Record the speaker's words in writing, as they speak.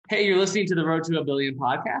Hey, you're listening to the Road to a Billion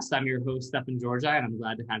podcast. I'm your host, Stefan Georgi, and I'm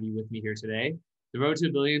glad to have you with me here today. The Road to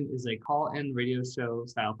a Billion is a call-in radio show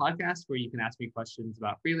style podcast where you can ask me questions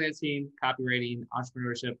about freelancing, copywriting,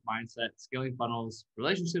 entrepreneurship, mindset, scaling funnels,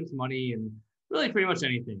 relationships, money, and really pretty much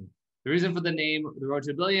anything. The reason for the name The Road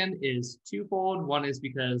to a Billion is twofold. One is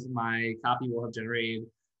because my copy will have generated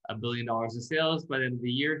 $1 billion in sales by the end of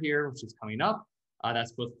the year here, which is coming up.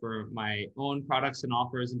 That's both for my own products and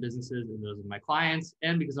offers and businesses and those of my clients,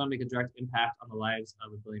 and because I want to make a direct impact on the lives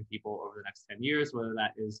of 1 billion people over the next 10 years, whether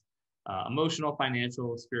that is emotional,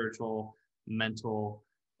 financial, spiritual, mental,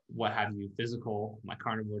 what have you, physical, my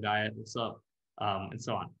carnivore diet, what's up, and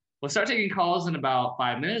so on. We'll start taking calls in about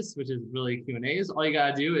 5 minutes, which is really Q&As. All you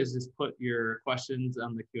got to do is just put your questions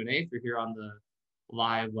on the Q&A if you're here on the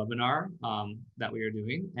live webinar that we are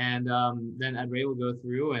doing. And then Ed Reay will go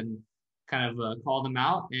through and kind of call them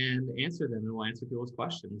out and answer them, and we'll answer people's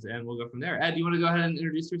questions, and we'll go from there. Ed, do you want to go ahead and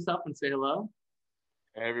introduce yourself and say hello?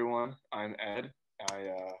 Hey everyone, I'm Ed. I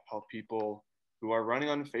help people who are running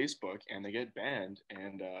on Facebook and they get banned,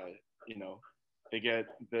 and they get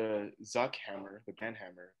the Zuck hammer, the ban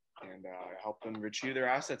hammer, and help them retrieve their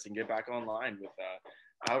assets and get back online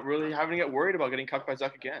without really having to get worried about getting cucked by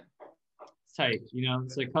Zuck again. It's tight,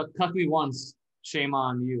 it's like cuck me once, shame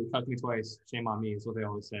on you. Cuck me twice, shame on me, is what they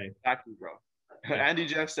always say. Exactly, bro. Yeah. Andy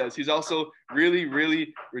Jeff says he's also really,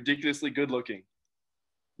 really ridiculously good looking.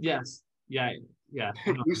 Yes. Yeah.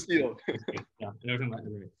 Blue Steel. Yeah.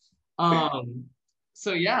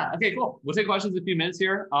 So yeah. Okay, cool. We'll take questions in a few minutes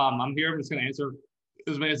here. I'm here. I'm just going to answer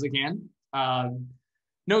as many as I can.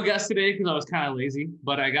 No guests today because I was kind of lazy,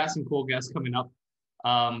 but I got some cool guests coming up.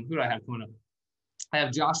 Who do I have coming up? I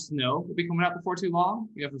have Josh Snow will be coming up before too long.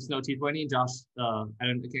 You have from Snow T20. Josh, I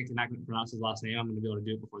can't pronounce his last name. I'm going to be able to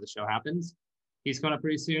do it before the show happens. He's coming up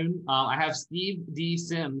pretty soon. I have Steve D.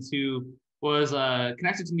 Sims, who was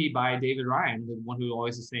connected to me by David Ryan, the one who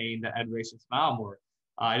always is saying that Ed Reay should smile more.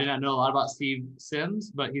 I did not know a lot about Steve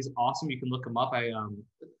Sims, but he's awesome. You can look him up. What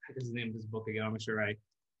is the name of his book again? I'm not sure I'm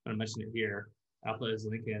going to mention it here. I'll put his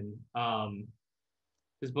link in.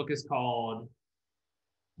 His book is called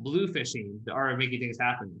Blue Fishing, the art of making things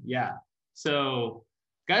happen. Yeah. So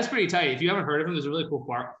guy's pretty tight. If you haven't heard of him, there's a really cool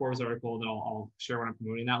Forbes article that I'll share when I'm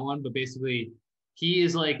promoting that one. But basically, he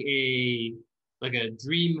is like a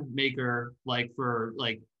dream maker, like for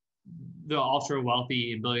like the ultra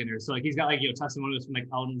wealthy and billionaires. So like he's got like testimonials from like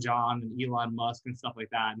Elton John and Elon Musk and stuff like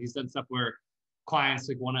that. And he's done stuff where clients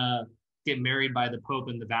like want to get married by the Pope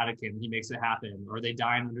in the Vatican. He makes it happen, or they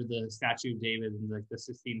dine under the statue of David in like the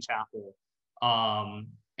Sistine Chapel.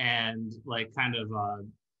 And like kind of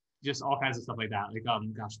just all kinds of stuff like that. Like,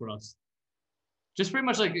 gosh, what else? Just pretty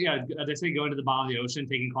much like, they say going to the bottom of the ocean,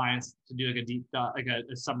 taking clients to do like a deep, like a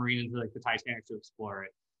submarine into like the Titanic to explore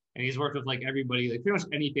it. And he's worked with like everybody, like pretty much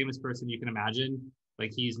any famous person you can imagine.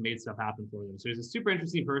 Like he's made stuff happen for them. So he's a super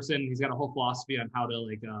interesting person. He's got a whole philosophy on how to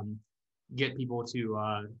like get people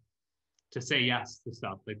to say yes to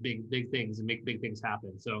stuff, like big things, and make big things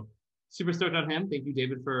happen. So super stoked on him. Thank you,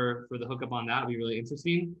 David, for the hookup on that. It'll be really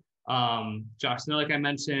interesting. Josh Snow, like I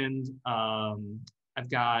mentioned. I've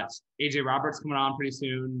got AJ Roberts coming on pretty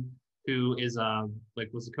soon, who is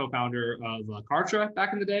was the co-founder of Kartra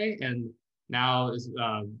back in the day, and now is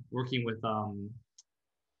working with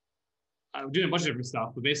doing a bunch of different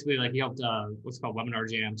stuff. But basically, like he helped what's called Webinar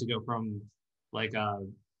Jam to go from like to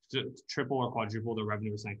triple or quadruple the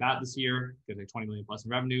revenue or something like that this year. Get like 20 million plus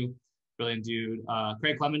in revenue. Brilliant dude.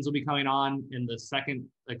 Craig Clemens will be coming on in the second,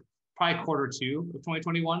 like probably Q2 of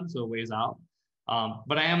 2021, so a ways out.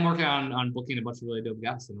 But I am working on booking a bunch of really dope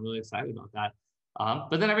guests, and I'm really excited about that.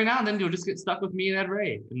 But then every now and then you'll just get stuck with me and Ed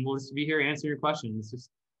Reay, and we'll just be here answering your questions. It's just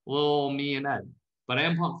little me and Ed. But I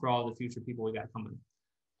am pumped for all the future people we got coming.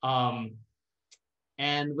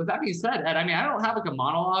 And with that being said, Ed, I don't have like a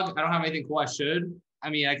monologue. I don't have anything cool I should. I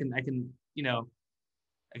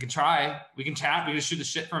can try. We can chat. We can just shoot the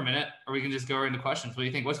shit for a minute, or we can just go into questions. What do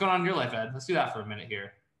you think? What's going on in your life, Ed? Let's do that for a minute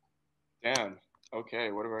here. Damn.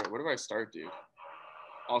 Okay. Where do I start, dude?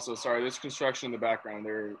 Also, sorry, there's construction in the background.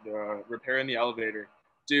 They're repairing the elevator,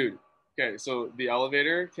 dude. Okay, so the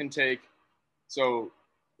elevator can take. So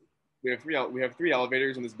we have three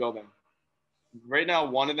elevators in this building. Right now,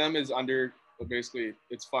 one of them is under. Basically,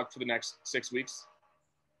 it's fucked for the next 6 weeks,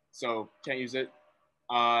 so can't use it.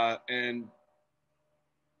 And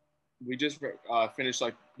we just finished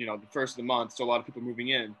the first of the month, so a lot of people moving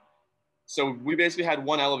in. So we basically had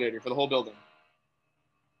one elevator for the whole building.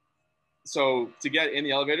 So to get in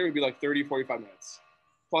the elevator would be like 30, 45 minutes.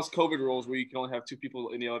 Plus COVID rules where you can only have 2 people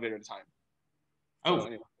in the elevator at a time. So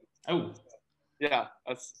anyway. Yeah,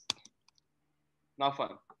 that's not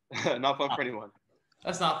fun. Not fun for anyone.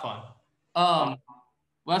 That's not fun. Uh,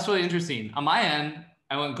 Well, that's really interesting. On my end,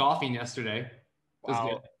 I went golfing yesterday. It was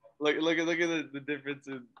good. wow. It Look at the difference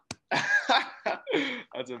in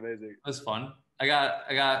that's amazing. was fun. I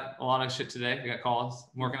got a lot of shit today. I got calls.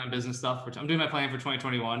 I'm working on business stuff. I'm doing my plan for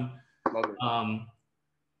 2021. Love it. Um,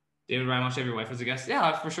 David, Ryan, want to have your wife as a guest?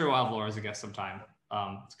 Yeah, for sure. We'll have Laura as a guest sometime.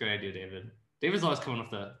 It's a good idea, David. David's always coming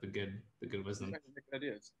with the good wisdom. Good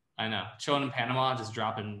ideas. I know. Chilling in Panama, just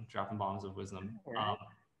dropping bombs of wisdom. Right.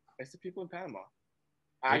 I see people in Panama.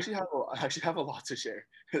 Right? I actually have a lot to share.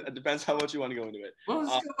 It depends how much you want to go into it. Well,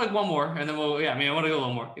 let's go like one more, and then we'll. Yeah, I mean, I want to go a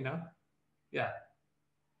little more. Yeah.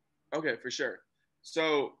 Okay, for sure.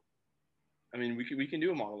 So, I mean, we can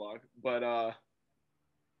do a monologue, but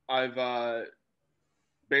I've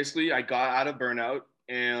basically I got out of burnout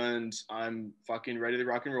and I'm fucking ready to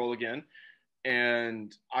rock and roll again.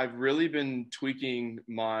 And I've really been tweaking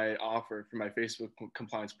my offer for my Facebook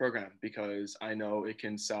compliance program because I know it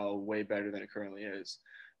can sell way better than it currently is.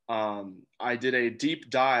 I did a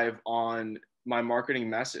deep dive on my marketing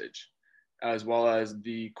message as well as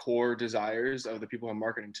the core desires of the people I'm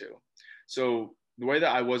marketing to. So the way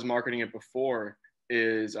that I was marketing it before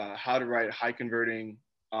is how to write high converting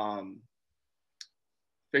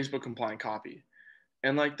Facebook compliant copy.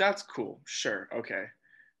 And like, that's cool. Sure. Okay.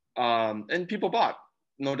 And people bought,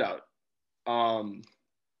 no doubt. But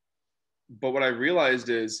what I realized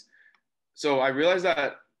is, so I realized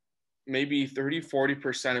that maybe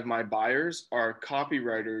 30-40% of my buyers are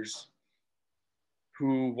copywriters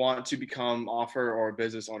who want to become offer or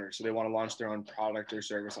business owners. So they want to launch their own product or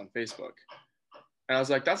service on Facebook. And I was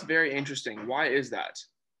like, that's very interesting. Why is that?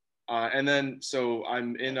 And then, so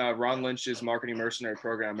I'm in Ron Lynch's marketing mercenary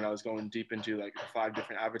program, and I was going deep into like 5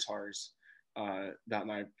 different avatars that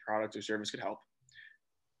my product or service could help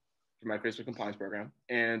for my Facebook compliance program.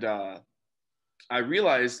 And I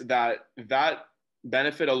realized that that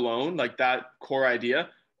benefit alone, like that core idea,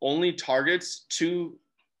 only targets to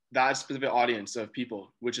that specific audience of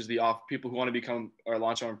people, which is the people who want to become or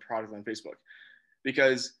launch their own product on Facebook.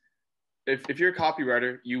 Because if you're a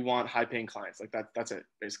copywriter, you want high paying clients. Like that's it,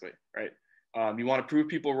 basically, right? You want to prove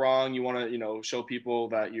people wrong. You want to, show people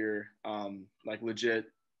that you're like legit,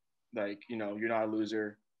 like, you're not a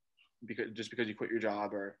loser just because you quit your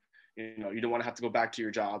job, or, you don't want to have to go back to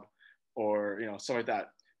your job, or, stuff like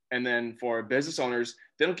that. And then for business owners,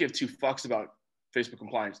 they don't give 2 fucks about Facebook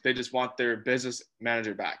compliance. They just want their business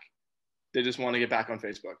manager back. They just want to get back on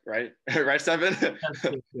Facebook, right? Right, Stefan?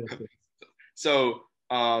 So,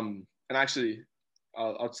 and actually,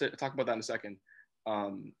 I'll talk about that in a second.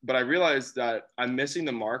 But I realized that I'm missing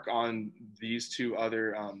the mark on these 2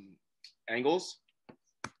 other angles.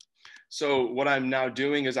 So what I'm now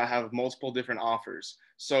doing is I have multiple different offers.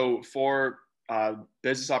 So for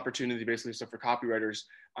business opportunity, basically, so for copywriters,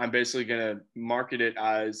 I'm basically going to market it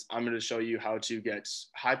as I'm going to show you how to get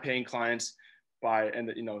high paying clients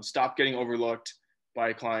stop getting overlooked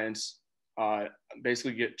by clients,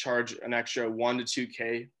 basically charge an extra 1 to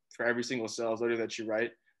 2K for every single sales letter that you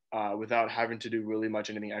write without having to do really much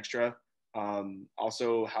anything extra.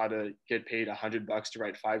 Also how to get paid $100 to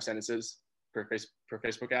write 5 sentences per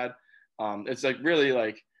Facebook ad. It's like really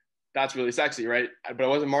like, that's really sexy, right? But I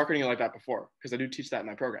wasn't marketing it like that before because I do teach that in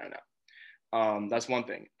my program now. That's one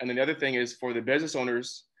thing. And then the other thing is for the business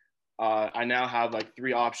owners, I now have like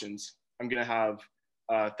 3 options. I'm going to have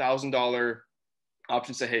 $1,000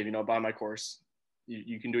 option, say, hey, buy my course.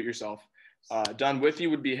 You can do it yourself. Done with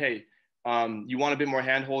you would be, hey, you want a bit more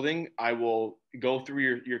hand holding, I will go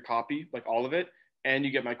through your copy, like all of it, and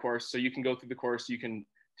you get my course. So you can go through the course, you can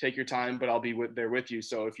take your time, but I'll be there with you.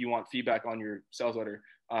 So if you want feedback on your sales letter,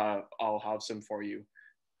 I'll have some for you,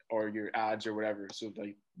 or your ads or whatever. So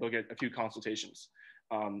they'll get a few consultations.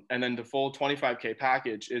 And then the full 25K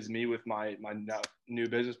package is me with my new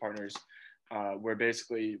business partners, where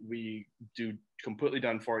basically we do completely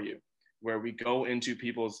done for you, where we go into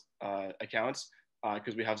people's accounts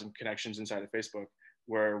because we have some connections inside of Facebook,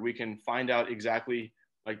 where we can find out exactly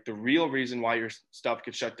like the real reason why your stuff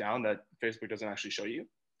gets shut down that Facebook doesn't actually show you.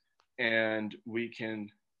 And we can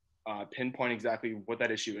pinpoint exactly what that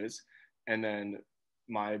issue is. And then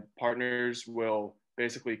my partners will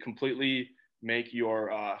basically completely make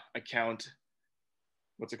your account,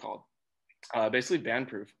 what's it called? Basically ban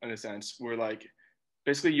proof in a sense, where like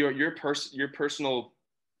basically your personal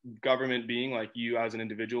government being, like you as an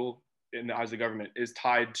individual in the eyes of the government, is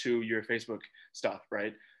tied to your Facebook stuff,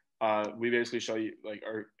 right? We basically show you, like,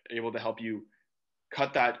 are able to help you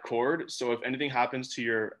cut that cord. So if anything happens to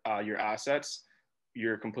your assets,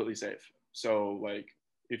 you're completely safe. So like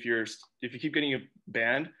if you keep getting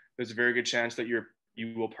banned, there's a very good chance that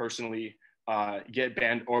you will personally get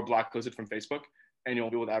banned or blacklisted from Facebook. and you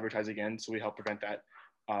won't be able to advertise again. So we help prevent that.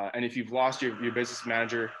 And if you've lost your business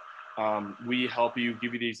manager, we help you,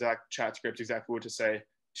 give you the exact chat script, exactly what to say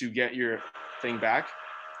to get your thing back.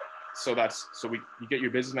 So you get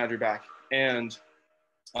your business manager back. And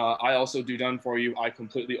I also do done for you. I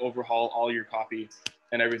completely overhaul all your copy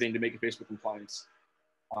and everything to make it Facebook compliance.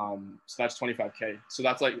 So that's $25K. So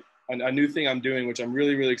that's like a new thing I'm doing, which I'm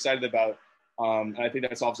really, really excited about. And I think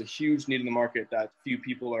that solves a huge need in the market that few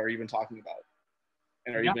people are even talking about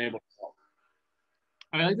and are even able to solve.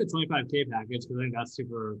 I mean, I like the 25K package because I think that's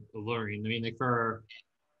super alluring. I mean, like for,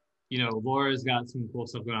 Laura's got some cool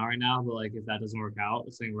stuff going on right now, but like if that doesn't work out,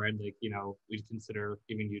 it's saying red, like, we'd consider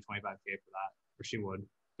giving you 25K for that, or she would,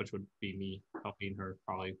 which would be me helping her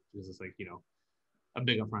probably because it's like, a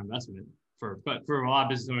big upfront investment but for a lot of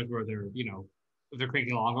business owners where they're, if they're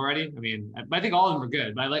cranking along already. I mean, I think all of them are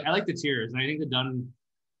good, but I like the tiers, and I think the done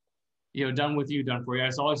with you, done for you.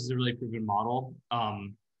 It's always a really proven model.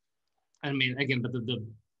 I mean, again, but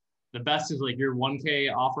the best is like your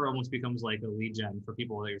 1K offer almost becomes like a lead gen for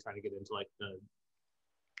people that you're trying to get into like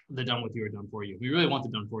the done with you or done for you. We really want the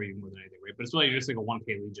done for you more than anything, right? But it's really just like a 1K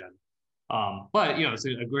lead gen. But it's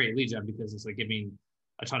a great lead gen because it's like giving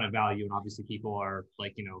a ton of value, and obviously people are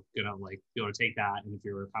like, gonna like be able to take that. And if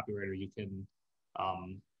you're a copywriter, you can,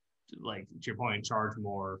 like to your point, charge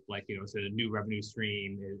more, like, so a new revenue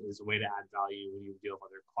stream is a way to add value when you deal with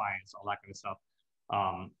other clients, all that kind of stuff.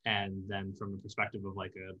 And then from the perspective of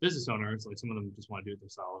like a business owner, it's like some of them just want to do it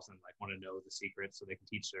themselves and like want to know the secrets so they can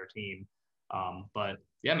teach their team. But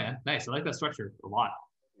yeah, man, nice. I like that structure a lot.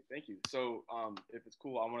 Thank you. So if it's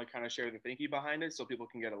cool, I want to kind of share the thinking behind it so people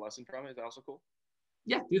can get a lesson from it. Is that also cool?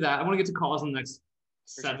 Yeah, do that. I want to get to calls in the next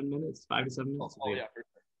 7 minutes, 5 to 7 minutes. Oh yeah, for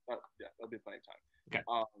sure. Yeah, that'll be plenty of time. Okay.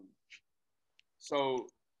 So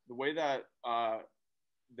the way that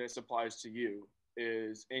this applies to you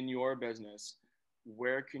is in your business,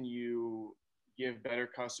 where can you give better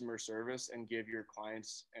customer service and give your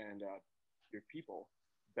clients and your people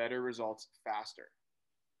better results faster?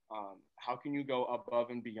 How can you go above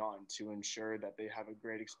and beyond to ensure that they have a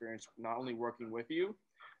great experience, not only working with you,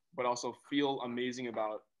 but also feel amazing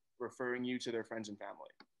about referring you to their friends and family?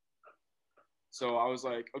 So I was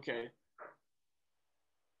like, okay,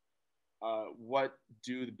 what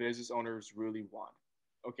do the business owners really want?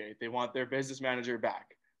 Okay, they want their business manager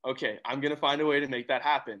back. Okay, I'm gonna find a way to make that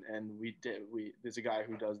happen, and there's a guy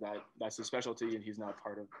who does that. That's his specialty, and he's one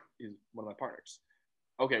of my partners.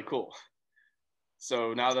 Okay, cool.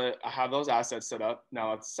 So now that I have those assets set up,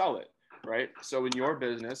 now let's sell it, right? So in your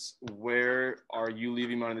business, where are you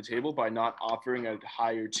leaving money on the table by not offering a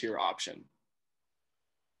higher tier option?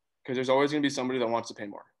 Because there's always gonna be somebody that wants to pay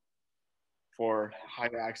more for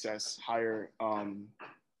higher access, higher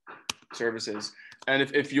services. And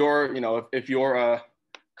if you're, if you're a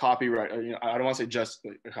copywriter, I don't want to say just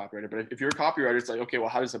a copywriter, but if you're a copywriter, it's like, okay, well,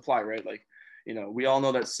 how does it apply, right? Like, we all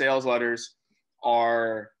know that sales letters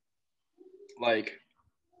are like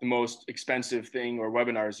the most expensive thing, or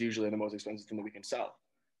webinars usually the most expensive thing that we can sell.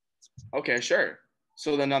 Okay, sure.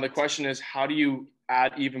 So then now the question is, how do you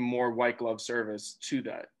add even more white glove service to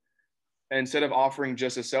that? And instead of offering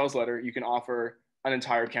just a sales letter, you can offer an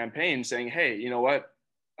entire campaign saying, hey, you know what?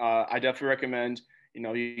 I definitely recommend,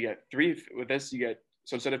 you get 3 with this,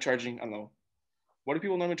 so instead of charging, I don't know, what do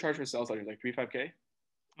people normally charge for sales letters? Like 5K?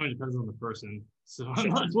 It depends on the person. So Sure.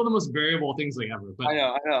 It's one of the most variable things like ever. But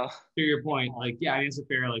I know. To your point, like, yeah, it's a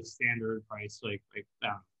fair, like, standard price, like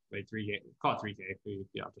 3K, call it 3K.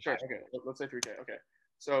 Yeah. Sure. Okay. Let's say 3K. Okay.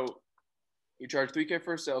 So you charge 3K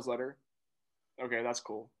for a sales letter. Okay, that's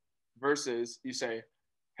cool. Versus you say,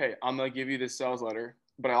 hey, I'm going to give you this sales letter,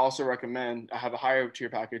 but I also recommend I have a higher tier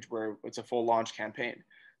package where it's a full launch campaign.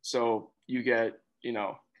 So you get,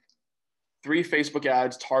 3 Facebook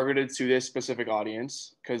ads targeted to this specific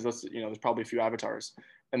audience, because there's probably a few avatars.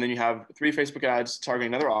 And then you have 3 Facebook ads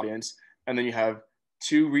targeting another audience. And then you have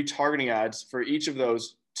 2 retargeting ads for each of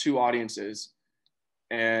those 2 audiences.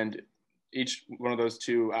 And each one of those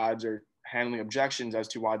 2 ads are handling objections as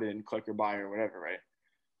to why they didn't click or buy or whatever, right?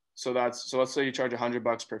 So let's say you charge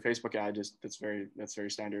 $100 per Facebook ad. That's very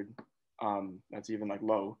standard. That's even like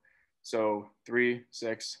low. So 3,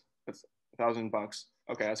 6, that's $1,000.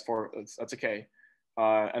 Okay, that's okay.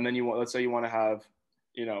 And then let's say you want to have,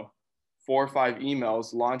 4 or 5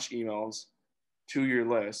 emails, launch emails to your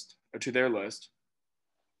list or to their list.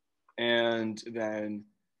 And then,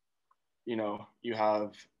 you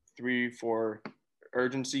have 3, 4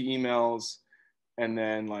 urgency emails, and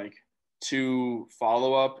then like 2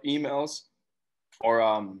 follow-up emails or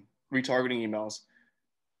retargeting emails.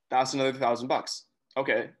 That's another $1,000.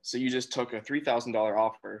 Okay, so you just took a $3,000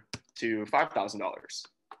 offer to $5,000.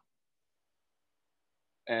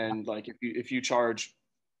 And like if you charge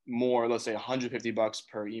more, let's say $150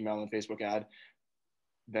 per email and Facebook ad,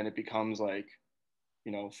 then it becomes like,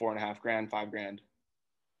 you know, 4.5 grand, 5 grand,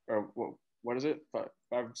 or what is it?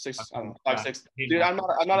 Five, six, I don't know, 5, 6. Dude, I'm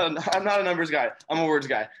not a numbers guy. I'm a words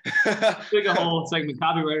guy. Like a whole segment,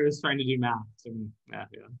 copywriters trying to do math. So, yeah.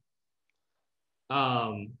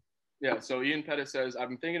 Yeah. So Ian Pettit says, I've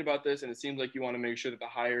been thinking about this, and it seems like you want to make sure that the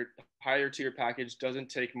higher tier package doesn't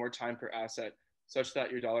take more time per asset, such that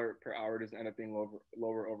your dollar per hour doesn't end up being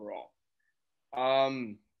lower overall.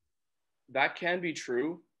 That can be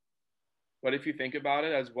true. But if you think about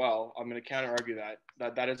it as well, I'm going to counter argue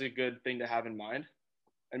that is a good thing to have in mind,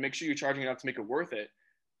 and make sure you're charging enough to make it worth it.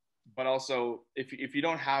 But also, if you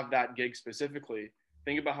don't have that gig specifically,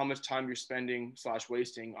 think about how much time you're spending /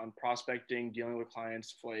 wasting on prospecting, dealing with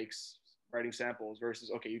clients, flakes, writing samples versus,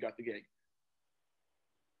 okay, you got the gig.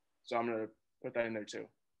 So I'm going to put that in there too.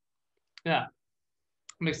 Yeah,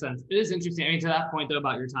 makes sense. It is interesting. I mean, to that point though,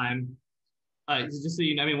 about your time, just so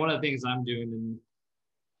you know, I mean, one of the things I'm doing, and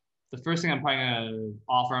the first thing I'm probably gonna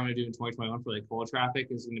offer, I'm gonna do in 2021 for like cold traffic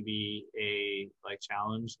is gonna be a like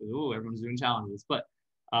challenge. Ooh, everyone's doing challenges, but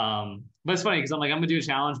it's funny because I'm gonna do a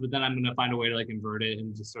challenge, but then I'm gonna find a way to like invert it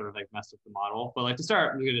and just sort of like mess up the model. But like to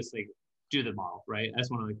start, we're gonna just like do the model, right? I just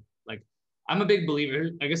want to like I'm a big believer.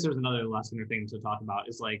 I guess there's another lesson or thing to talk about.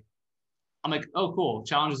 Is like I'm like, oh cool,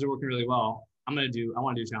 challenges are working really well. I want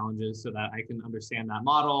to do challenges so that I can understand that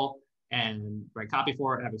model and write copy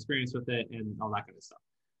for it, have experience with it, and all that kind of stuff.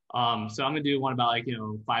 So I'm gonna do one about like, you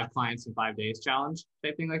know, 5 clients in 5 days challenge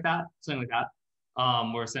type thing like that, something like that.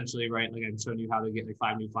 Where essentially, right, like I'm showing you how to get like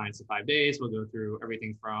 5 new clients in 5 days. We'll go through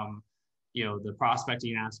everything from, you know, the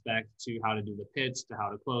prospecting aspect to how to do the pitch to how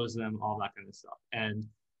to close them, all that kind of stuff. And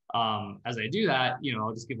as I do that, you know,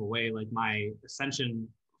 I'll just give away like my ascension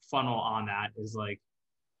funnel on that is like,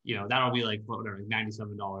 you know, that'll be like whatever, like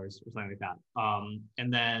 $97 or something like that.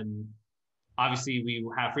 And then obviously we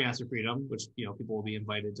have Freelancer Freedom, which, you know, people will be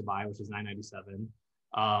invited to buy, which is $9.97.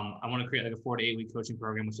 I want to create like a 4 to 8 week coaching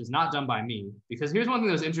program, which is not done by me, because here's one thing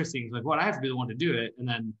that was interesting. Like, what I have to be the one to do it. And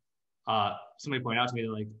then somebody pointed out to me,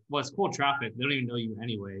 they're like, well, it's cold traffic. They don't even know you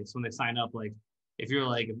anyway. So when they sign up, like, if you're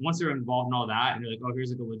like, once they're involved in all that and you're like, oh,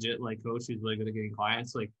 here's like a legit like coach who's really good at getting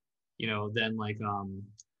clients, like, you know, then like,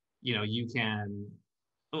 you know, you can,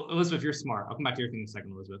 Elizabeth, you're smart. I'll come back to your thing in a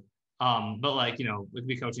second, Elizabeth. But like, you know, we could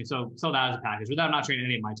be coaching. So that as a package without not trading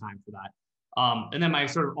any of my time for that. And then my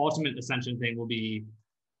sort of ultimate ascension thing will be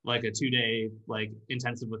like a 2-day like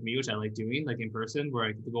intensive with me, which I like doing like in person,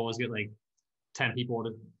 where the goal is get like 10 people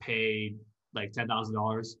to pay like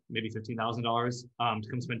 $10,000, maybe $15,000 to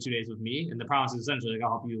come spend 2 days with me. And the promise is essentially like,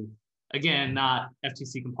 I'll help you, again, not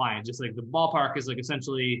FTC compliant, just like the ballpark is like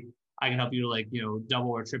essentially I can help you to like, you know, double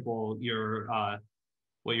or triple your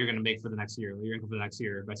what you're going to make for the next year, your income for the next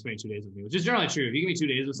year by spending 2 days with me, which is generally true. If you give me 2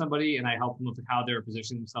 days with somebody and I help them with how they're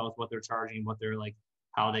positioning themselves, what they're charging, what they're like,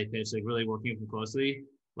 how they pitch, like really working with them closely,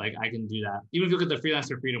 like I can do that. Even if you look at the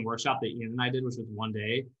Freelancer Freedom workshop that Ian and I did, which was 1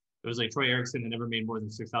 day, it was like Troy Erickson had never made more than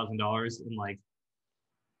 $6,000 in like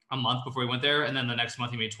a month before he went there. And then the next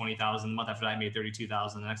month he made 20,000. The month after that, he made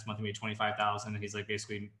 32,000. The next month he made 25,000. And he's like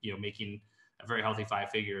basically, you know, making a very healthy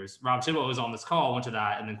 5 figures. Rob Tidwell was on this call, went to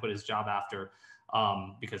that, and then quit his job after.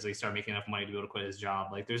 Because they started making enough money to be able to quit his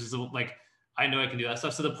job. Like there's this, like, I know I can do that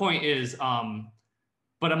stuff. So the point is,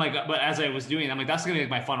 but I'm like, but as I was doing, I'm like, that's gonna be like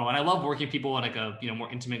my funnel. And I love working people in like a, you know,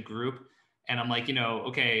 more intimate group. And I'm like, you know,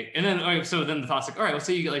 okay. And then, so then the thought's like, all right, let's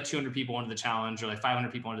say you get like 200 people into the challenge or like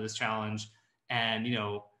 500 people into this challenge. And, you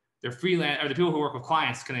know, they're freelance, or the people who work with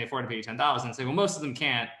clients, can they afford to pay you 10,000? And say, well, most of them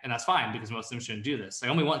can't. And that's fine because most of them shouldn't do this. I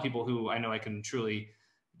only want people who I know I can truly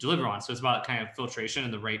deliver on. So it's about kind of filtration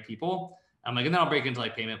and the right people. I'm like, and then I'll break into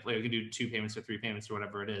like payment. Like we can do 2 payments or 3 payments or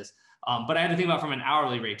whatever it is. But I had to think about from an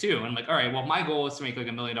hourly rate too. And I'm like, all right, well, my goal is to make like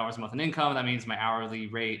 $1 million a month in income. That means my hourly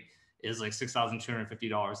rate is like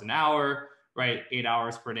 $6,250 an hour, right? 8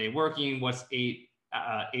 hours per day working. What's 8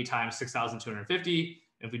 times 6,250?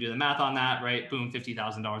 If we do the math on that, right? Boom,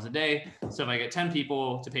 $50,000 a day. So if I get 10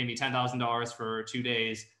 people to pay me $10,000 for 2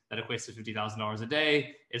 days, that equates to $50,000 a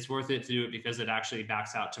day. It's worth it to do it because it actually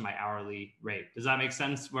backs out to my hourly rate. Does that make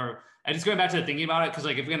sense? Where I just going back to thinking about it, because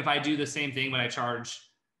like if I do the same thing but I charge,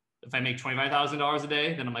 if I make $25,000 a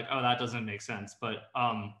day, then I'm like, oh, that doesn't make sense. But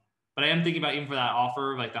I am thinking about even for that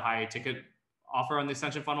offer, like the high ticket offer on the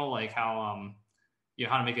extension funnel, like how you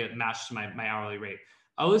know, how to make it match to my hourly rate.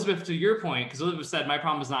 Elizabeth, to your point, because Elizabeth said my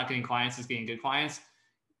problem is not getting clients, it's getting good clients.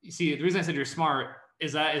 You see, the reason I said you're smart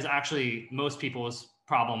is that is actually most people's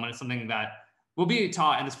problem, and it's something that will be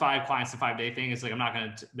taught in this 5 clients in 5 day thing. It's like, I'm not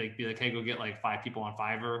going to be like, hey, go get like 5 people on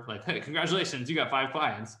Fiverr. Like, hey, congratulations, you got 5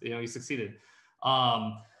 clients, you know, you succeeded.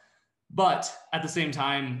 But at the same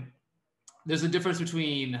time, there's a difference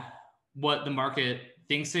between what the market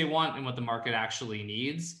thinks they want and what the market actually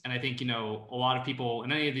needs. And I think, a lot of people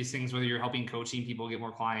in any of these things, whether you're helping coaching people get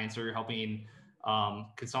more clients or you're helping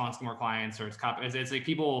consultants get more clients, or it's like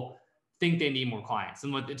people think they need more clients.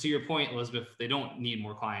 And to your point, Elizabeth, they don't need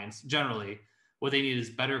more clients. Generally, what they need is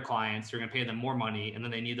better clients. You're going to pay them more money, and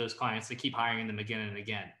then they need those clients to keep hiring them again and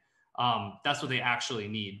again. That's what they actually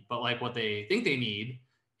need. But like what they think they need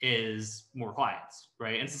is more clients,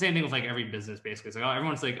 right? And it's the same thing with like every business basically. It's like,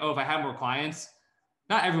 everyone's like, if I had more clients,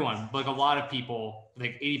 not everyone, but like a lot of people,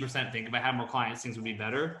 like 80% think if I had more clients, things would be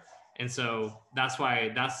better. And so that's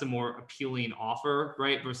why that's the more appealing offer,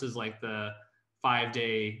 right? Versus like the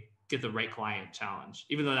 5-day get the right client challenge,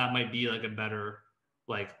 even though that might be like a better,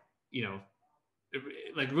 like,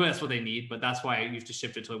 like really that's what they need, but that's why you have to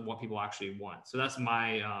shift it to what people actually want. So that's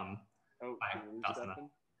my, my thoughts on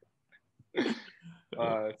that.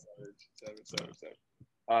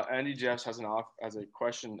 Savage. Andy Jeffs has a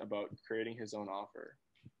question about creating his own offer.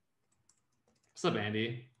 What's up,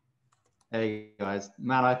 Andy? Hey guys,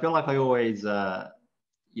 man, I feel like I always, hog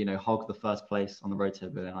the first place on the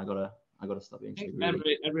RTB, and I gotta stop being too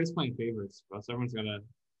greedy. Ed Reay's playing favorites, bro. So everyone's gonna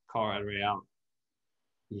call Ed Reay out.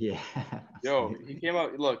 Yeah. Yo, he came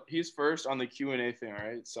out. Look, he's first on the Q&A thing, all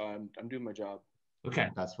right? So I'm doing my job. Okay.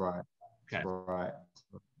 That's right. Okay. That's right.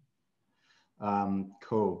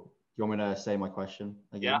 Cool. You want me to say my question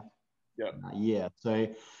again? Yeah. So,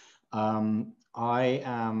 I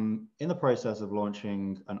am in the process of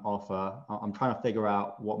launching an offer. I'm trying to figure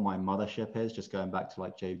out what my mothership is, just going back to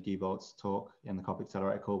like Jay Devolt's talk in the Copy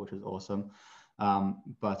Accelerator call, which was awesome. I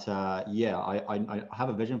have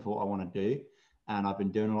a vision for what I want to do, and I've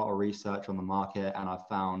been doing a lot of research on the market, and I've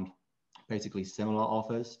found basically similar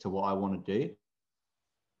offers to what I want to do.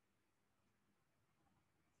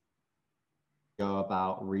 Go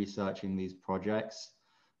about researching these projects,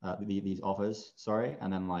 these offers,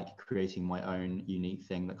 and then like creating my own unique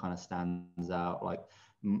thing that kind of stands out. Like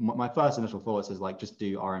my first initial thoughts is like just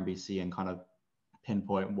do RMBC and kind of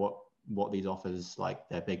pinpoint what these offers, like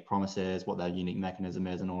their big promises, what their unique mechanism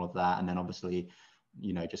is, and all of that. And then obviously,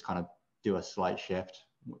 just kind of do a slight shift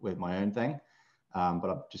with my own thing. But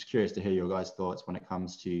I'm just curious to hear your guys' thoughts when it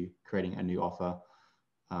comes to creating a new offer,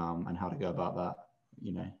 and how to go about that,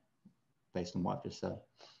 based on what I've just said.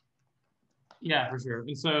 Yeah, for sure.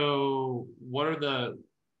 And so what are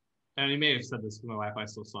and you may have said this because my Wi-Fi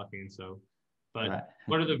is still sucking, but right.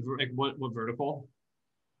 What are what vertical?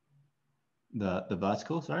 The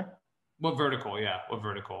vertical, sorry? What vertical? Yeah, what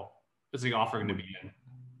vertical is the offering to be in?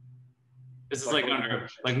 This is like under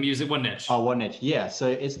like music, what niche? Oh, what niche? Yeah, so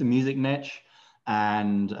it's the music niche.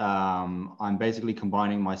 And I'm basically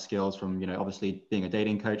combining my skills from, obviously being a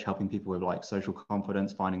dating coach, helping people with like social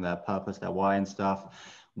confidence, finding their purpose, their why and stuff,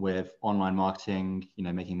 with online marketing,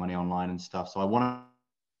 making money online and stuff. So I want to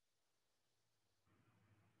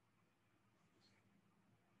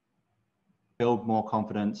build more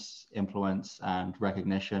confidence, influence, and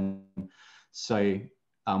recognition. So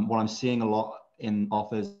what I'm seeing a lot in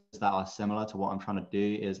offers that are similar to what I'm trying to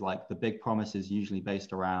do is like the big promise is usually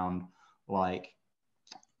based around like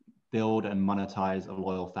build and monetize a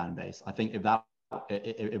loyal fan base. I think if I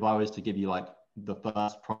was to give you like the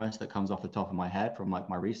first promise that comes off the top of my head from like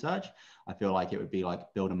my research, I feel like it would be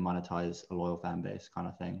like build and monetize a loyal fan base kind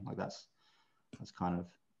of thing. Like that's kind of,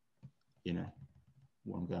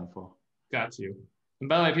 what I'm going for. Got you. And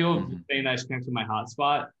by the way, people saying that I should connect to my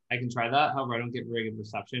hotspot, I can try that. However, I don't get very good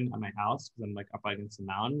reception at my house because I'm like up against the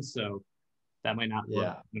mountains. So that might not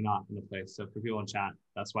work. I'm not in the place. So for people in chat,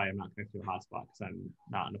 that's why I'm not connected to a hotspot, because I'm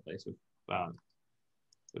not in a place with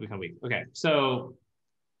it become weak. Okay, so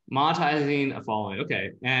monetizing a following.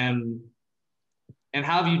 Okay, and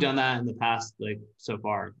how have you done that in the past, like so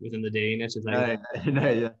far within the dating niche? Is that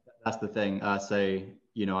no, that's the thing. So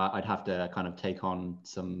I'd have to kind of take on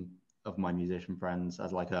some of my musician friends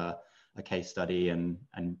as like a case study and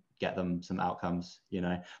get them some outcomes.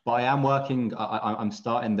 But I am working. I'm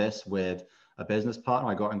starting this with a business partner.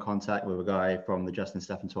 I got in contact with a guy from the Justin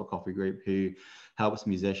Stefan Talk Coffee Group who helps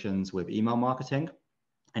musicians with email marketing,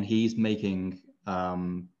 and he's making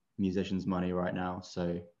musicians money right now.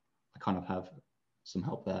 So I kind of have some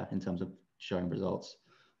help there in terms of showing results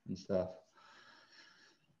and stuff.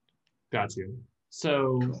 Got you.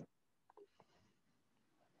 So cool.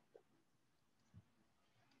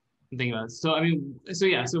 Think about it. So I mean, so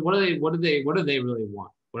yeah. So what do they really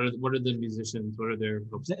want? What are the musicians? What are their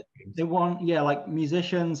hopes? They want, like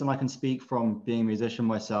musicians, and I can speak from being a musician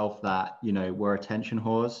myself that, we're attention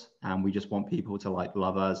whores, and we just want people to like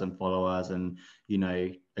love us and follow us and,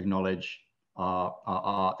 acknowledge our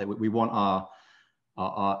art. That we want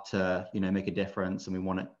our art to, you know, make a difference, and we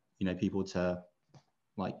want it, you know, people to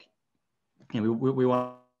like, you know, we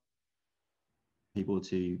want people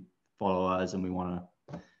to follow us, and we want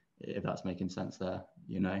to, if that's making sense there,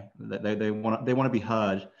 you know, they want to be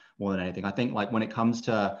heard more than anything. I think like when it comes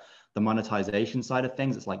to the monetization side of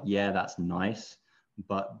things, it's like, yeah, that's nice,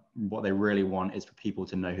 but what they really want is for people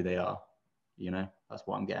to know who they are, you know. That's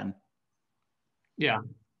what I'm getting. Yeah.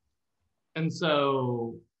 And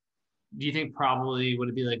so do you think probably would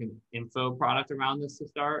it be like an info product around this to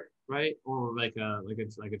start, right? Or like a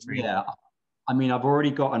training? Yeah, I mean, I've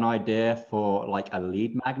already got an idea for like a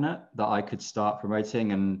lead magnet that I could start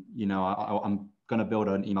promoting, and you know, I'm going to build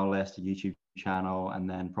an email list, a YouTube channel, and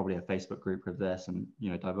then probably a Facebook group with this, and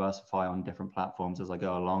you know, diversify on different platforms as I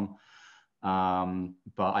go along.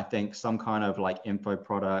 But I think some kind of like info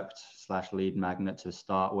product / lead magnet to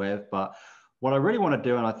start with. But what I really want to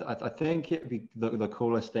do, and I think it'd be the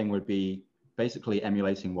coolest thing would be basically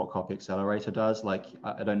emulating what Copy Accelerator does. Like,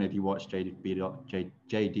 I don't know if you watched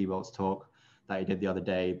JD Welt's talk that he did the other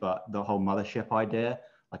day, but the whole mothership idea,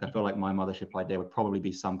 like I feel like my mothership idea would probably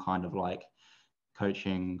be some kind of like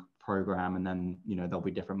coaching program, and then, you know, there'll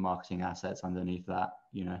be different marketing assets underneath that,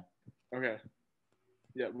 you know. Okay.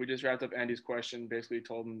 Yeah, we just wrapped up Andy's question. Basically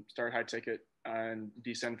told him start high ticket and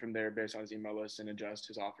descend from there based on his email list and adjust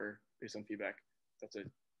his offer based on feedback. That's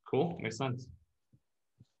it. Cool. Makes sense.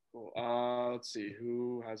 Cool. Let's see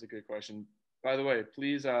who has a good question. By the way,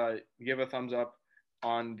 please give a thumbs up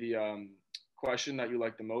on the question that you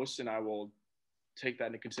like the most, and I will take that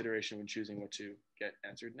into consideration when choosing what to get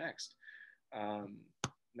answered next.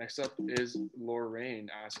 Next up is Lorraine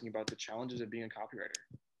asking about the challenges of being a copywriter.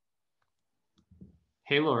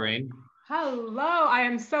 Hey, Lorraine. Hello, I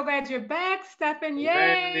am so glad you're back, Stefan.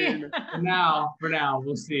 Yay! For now,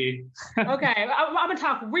 we'll see. Okay, I'm gonna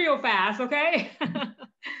talk real fast, okay?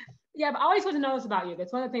 Yeah, I've always wanted to know this about you.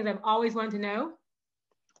 That's one of the things I've always wanted to know.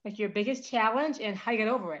 Like your biggest challenge and how you get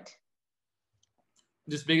over it.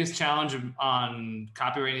 Just biggest challenge on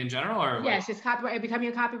copywriting in general, or yes, just copyright, becoming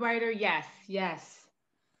a copywriter. Yes.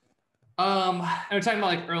 Are we talking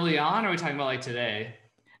about like early on, or are we talking about like today?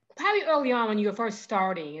 Probably early on when you were first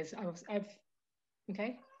starting.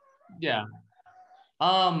 Okay. Yeah.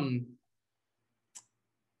 I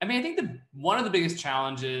mean, I think one of the biggest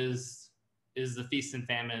challenges is the feast and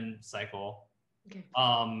famine cycle. Okay.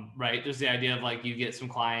 Right. There's the idea of like you get some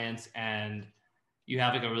clients and you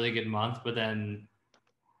have like a really good month, but then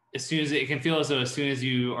as soon as it can feel as though as soon as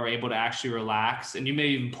you are able to actually relax, and you may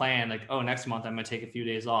even plan like, oh, next month I'm going to take a few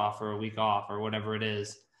days off or a week off or whatever it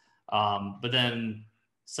is. But then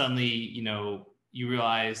suddenly, you know, you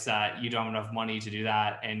realize that you don't have enough money to do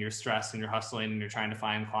that, and you're stressed and you're hustling and you're trying to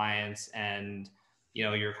find clients, and, you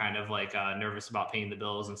know, you're kind of like nervous about paying the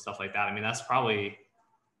bills and stuff like that. I mean, that's probably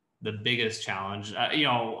the biggest challenge, you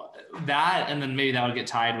know, that, and then maybe that would get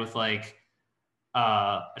tied with like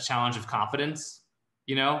a challenge of confidence,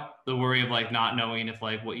 you know, the worry of like not knowing if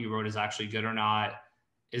like what you wrote is actually good or not.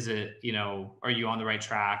 Is it, you know, are you on the right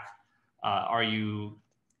track?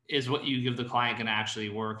 Is what you give the client going to actually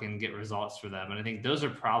work and get results for them? And I think those are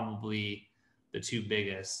probably the two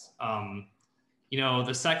biggest. You know,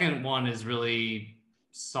 the second one is really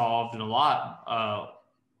solved in a lot of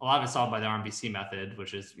it's solved by the RMBC method,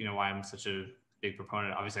 which is, you know, why I'm such a big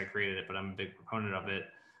proponent. Obviously I created it, but I'm a big proponent of it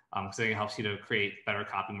because I think it helps you to create better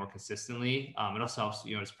copy more consistently. It also helps,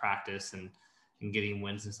 you know, just practice and getting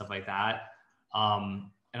wins and stuff like that. And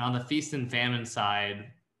on the feast and famine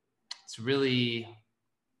side, it's really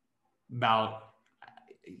about,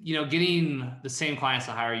 you know, getting the same clients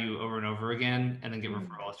to hire you over and over again and then get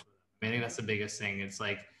referrals for them. I think that's the biggest thing. It's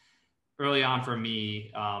like early on for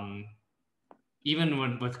me,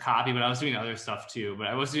 even with copy, but I was doing other stuff too, but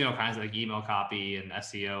I was doing all kinds of like email copy and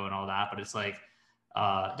SEO and all that. But it's like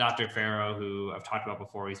Dr. Farrow, who I've talked about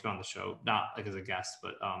before, he's been on the show, not like as a guest,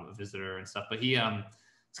 but a visitor and stuff. But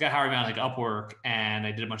this guy hired me on like Upwork, and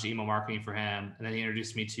I did a bunch of email marketing for him. And then he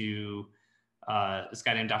introduced me to this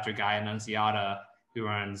guy named Dr. Guy Annunziata, who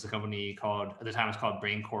runs a company called, at the time it was called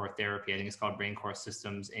Brain Core Therapy. I think it's called Brain Core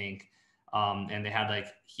Systems, Inc. And they had like,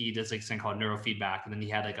 he does like something called neurofeedback. And then he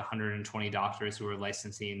had like 120 doctors who were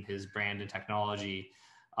licensing his brand and technology.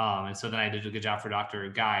 And so then I did a good job for Dr.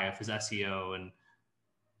 Guy of his SEO and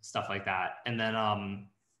stuff like that. And then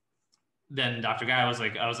Dr. Guy was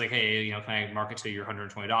like, I was like, hey, you know, can I market to your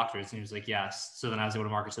 120 doctors? And he was like, yes. So then I was able to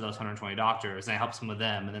market to those 120 doctors, and I helped some of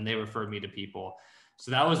them, and then they referred me to people.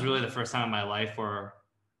 So that was really the first time in my life where,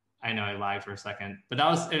 I know I lied for a second, but that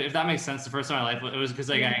was, if that makes sense, the first time in my life, it was because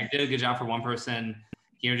like I did a good job for one person,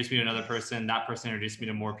 he introduced me to another person, that person introduced me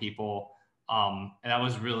to more people. And that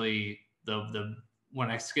was really the when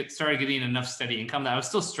I started getting enough steady income that I was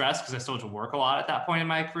still stressed because I still had to work a lot at that point in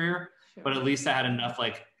my career, but at least I had enough,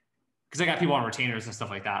 like, because I got people on retainers and stuff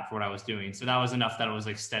like that for what I was doing. So that was enough that it was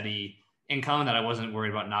like steady income that I wasn't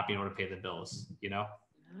worried about not being able to pay the bills, you know?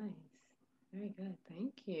 Nice. Very good.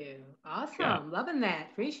 Thank you. Awesome. Yeah. Loving that.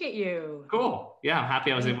 Appreciate you. Cool. Yeah, I'm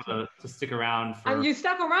happy I was able to stick around for. And you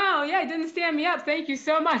stuck around. Yeah, it didn't stand me up. Thank you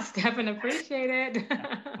so much, Stefan. Appreciate it.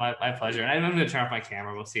 My pleasure. And I'm going to turn off my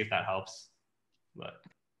camera. We'll see if that helps. But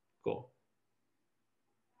cool.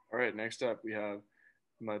 All right, next up we have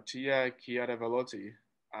Mattia Chiaravelotti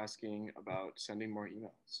asking about sending more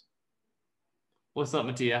emails. What's up,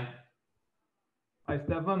 Mattia? Hi,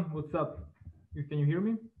 Stefan. What's up? Can you hear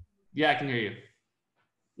me? Yeah, I can hear you.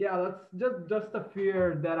 Yeah, that's just a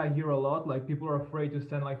fear that I hear a lot. Like people are afraid to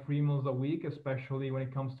send like 3 emails a week, especially when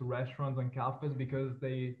it comes to restaurants and cafes, because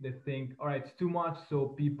they think, all right, it's too much.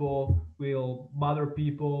 So people will bother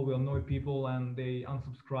people, will annoy people, and they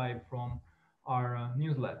unsubscribe from our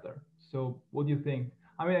newsletter. So what do you think?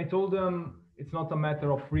 I mean, I told them it's not a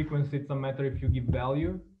matter of frequency. It's a matter if you give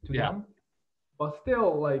value to them. But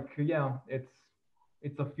still, like, yeah,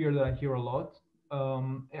 it's a fear that I hear a lot.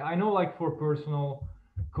 I know, like for personal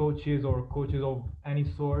coaches or coaches of any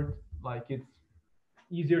sort, like it's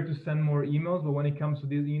easier to send more emails, but when it comes to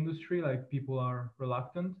this industry, like people are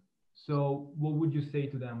reluctant. So what would you say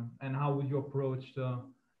to them, and how would you approach the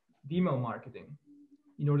email marketing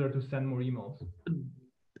in order to send more emails?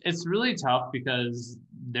 It's really tough because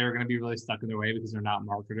they're going to be really stuck in their way because they're not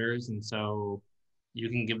marketers. And so you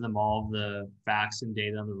can give them all the facts and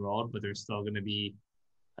data in the world, but they're still going to be,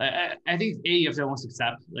 I think you have to almost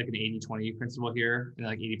accept like an 80-20 principle here, and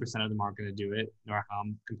like 80% of them aren't going to do it, no matter how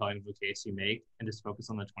compelling of a case you make, and just focus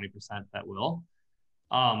on the 20% that will.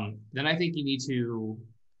 Then I think you need to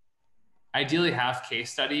ideally have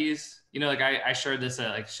case studies. You know, like I shared this at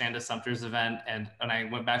like Shanda Sumter's event, and I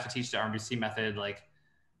went back to teach the RBC method like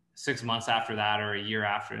 6 months after that, or a year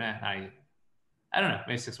after. I don't know,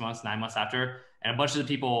 maybe 6 months, 9 months after. And a bunch of the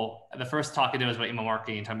people, the first talk I did was about email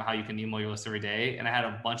marketing and talking about how you can email your list every day. And I had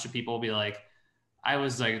a bunch of people be like, I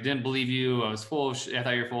was like, didn't believe you. I was full of I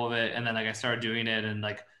thought you were full of it. And then like I started doing it, and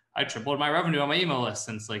like I tripled my revenue on my email list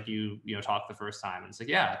since like you talked the first time. And it's like,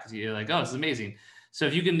 yeah, because you're like, oh, this is amazing. So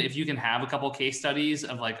if you can have a couple of case studies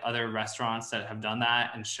of like other restaurants that have done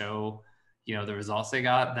that and show, the results they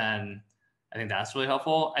got, then I think that's really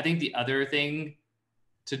helpful. I think the other thing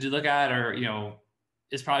to look at, or,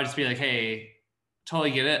 is probably just be like, hey,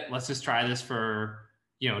 totally get it. Let's just try this for,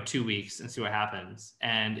 2 weeks and see what happens.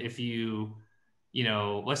 And if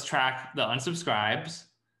let's track the unsubscribes,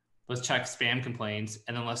 let's check spam complaints,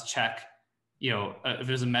 and then let's check, if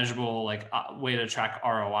there's a measurable way to track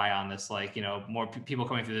ROI on this, more people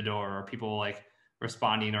coming through the door, or people like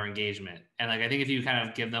responding, or engagement. And like, I think if you kind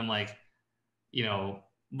of give them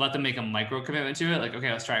let them make a micro commitment to it. Like, okay,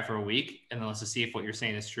 let's try it for a week, and then let's just see if what you're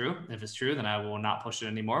saying is true. And if it's true, then I will not push it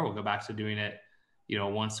anymore. We'll go back to doing it,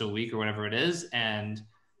 once a week or whatever it is. And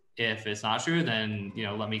if it's not true, then,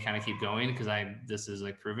 let me kind of keep going, because this is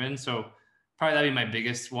like proven. So probably that'd be my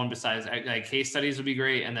biggest one, besides like case studies would be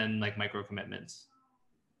great. And then like micro commitments.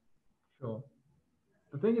 Sure.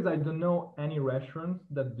 The thing is, I don't know any restaurants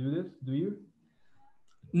that do this. Do you?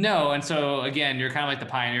 No. And so again, you're kind of like the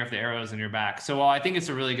pioneer of the arrows in your back. So while I think it's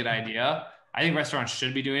a really good idea, I think restaurants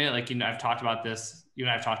should be doing it. Like, I've talked about this, you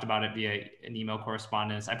and I've talked about it via an email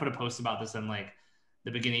correspondence. I put a post about this in like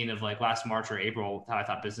the beginning of like last March or April, how I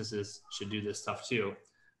thought businesses should do this stuff too.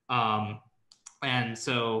 And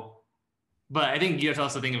so, but I think you have to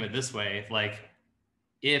also think of it this way. Like,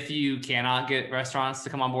 if you cannot get restaurants to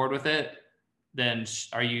come on board with it, then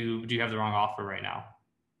do you have the wrong offer right now?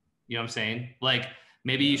 You know what I'm saying? Like,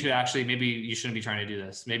 maybe you shouldn't be trying to do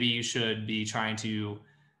this. Maybe you should be trying to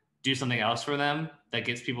do something else for them that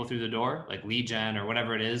gets people through the door, like lead gen or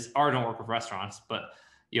whatever it is, or don't work with restaurants, but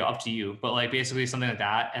up to you. But like basically something like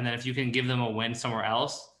that. And then if you can give them a win somewhere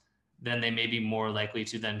else, then they may be more likely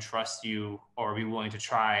to then trust you, or be willing to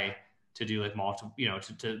try to do like multiple,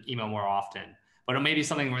 to email more often. But it may be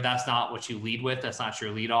something where that's not what you lead with. That's not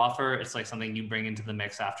your lead offer. It's like something you bring into the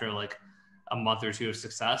mix after like a month or two of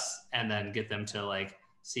success, and then get them to like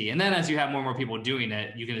see. And then as you have more and more people doing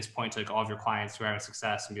it, you can just point to like all of your clients who are having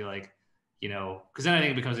success and be like, because then I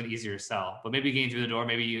think it becomes an easier sell. But maybe getting through the door,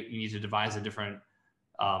 maybe you need to devise a different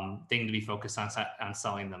thing to be focused on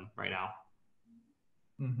selling them right now.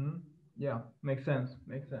 Mm-hmm. Yeah, makes sense.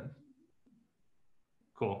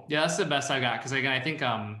 Cool. Yeah, that's the best I got. Because again, I think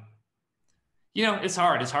it's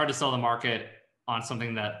hard. It's hard to sell the market on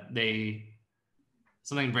something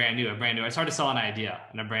something brand new. It's hard to sell an idea,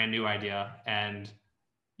 and a brand new idea, and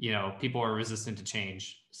people are resistant to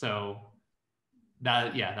change. So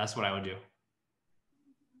that's what I would do.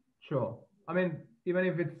 Sure. I mean, even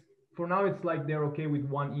if it's for now, it's like they're okay with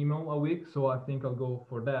one email a week. So I think I'll go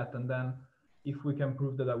for that. And then if we can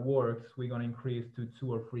prove that that works, we're going to increase to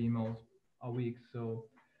 2 or 3 emails a week. So,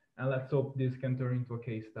 and let's hope this can turn into a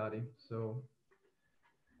case study. So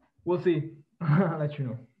we'll see. I'll let you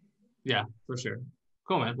know. Yeah, for sure.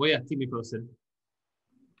 Cool, man. Well, yeah, keep me posted.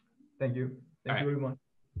 Thank you. Thank you very much.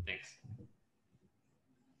 Thanks.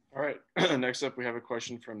 All right. Next up, we have a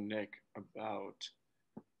question from Nick about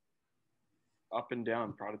up and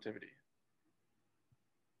down productivity.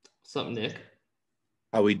 What's up, Nick?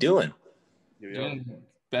 How we doing? Doing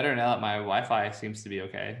better now that my Wi-Fi seems to be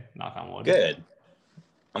okay. Knock on wood. Good.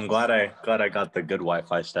 I'm glad I got the good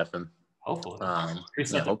Wi-Fi, Stefan. Hopefully.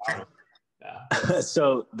 Yeah.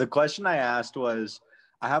 So the question I asked was,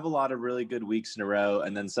 I have a lot of really good weeks in a row,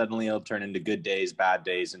 and then suddenly it'll turn into good days, bad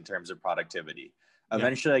days in terms of productivity.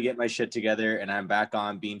 Eventually I get my shit together and I'm back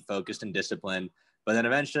on being focused and disciplined, but then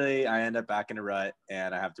eventually I end up back in a rut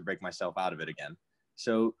and I have to break myself out of it again.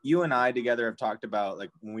 So you and I together have talked about,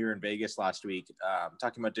 like when we were in Vegas last week,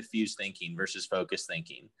 talking about diffuse thinking versus focused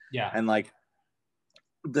thinking. Yeah. And like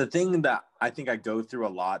the thing that I think I go through a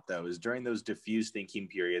lot though is during those diffuse thinking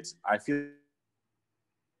periods, I feel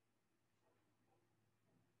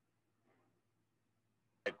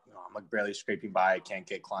like, I'm like barely scraping by. I can't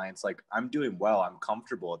get clients. Like I'm doing well. I'm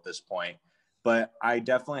comfortable at this point, but I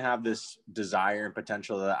definitely have this desire and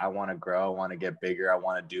potential that I want to grow. I want to get bigger. I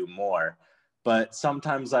want to do more. But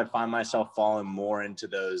sometimes I find myself falling more into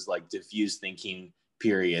those like diffuse thinking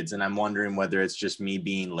periods. And I'm wondering whether it's just me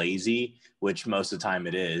being lazy, which most of the time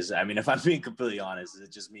it is. I mean, if I'm being completely honest, is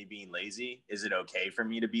it just me being lazy? Is it okay for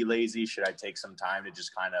me to be lazy? Should I take some time to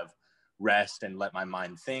just kind of rest and let my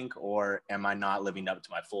mind think? Or am I not living up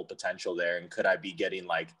to my full potential there? And could I be getting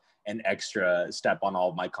like an extra step on all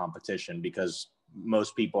of my competition? Because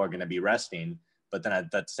most people are going to be resting. But then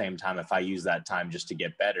at the same time, if I use that time just to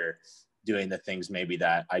get better, doing the things maybe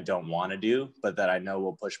that I don't want to do, but that I know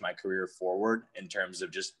will push my career forward in terms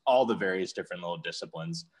of just all the various different little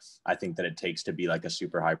disciplines I think that it takes to be like a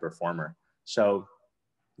super high performer. So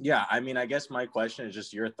yeah, I mean, I guess my question is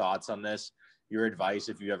just your thoughts on this, your advice,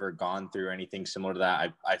 if you've ever gone through anything similar to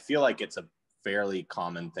that. I feel like it's a fairly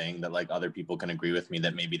common thing that like other people can agree with me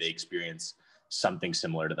that maybe they experience something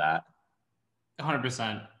similar to that.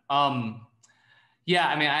 100%. Yeah,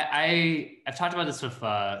 I mean, I've talked about this with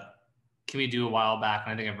Can We Do a while back,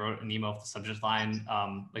 and I think I wrote an email with the subject line,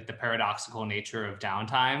 like the paradoxical nature of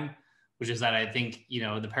downtime, which is that I think, you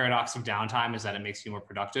know, the paradox of downtime is that it makes you more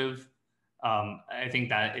productive. I think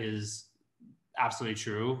that is absolutely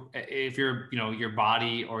true. If you're, you know, your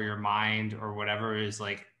body or your mind or whatever is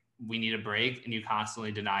like, we need a break, and you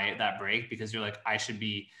constantly deny it that break because you're like, I should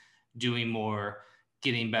be doing more,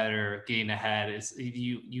 getting better, getting ahead, is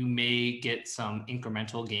you may get some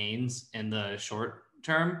incremental gains in the short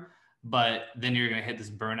term, but then you're going to hit this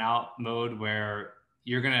burnout mode where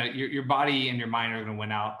your body and your mind are going to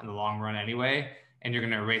win out in the long run anyway. And you're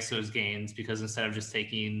going to erase those gains because instead of just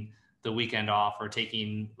taking the weekend off or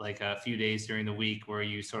taking like a few days during the week where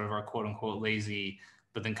you sort of are quote unquote lazy,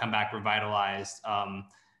 but then come back revitalized,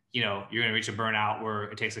 you know, you're going to reach a burnout where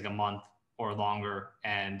it takes like a month or longer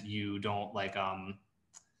and you don't like,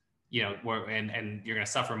 you know, and you're going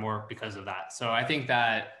to suffer more because of that. So I think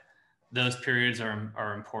that those periods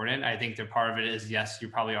are important. I think that part of it is, yes, you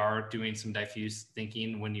probably are doing some diffuse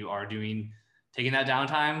thinking when you are taking that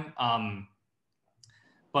downtime.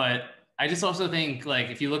 But I just also think like,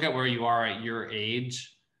 if you look at where you are at your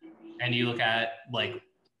age and you look at like,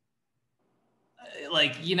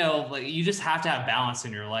 you know, like you just have to have balance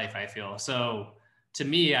in your life, I feel. So to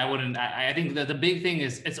me, I think that the big thing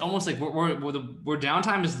is, it's almost like where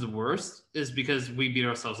downtime is the worst is because we beat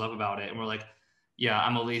ourselves up about it. And we're like, yeah,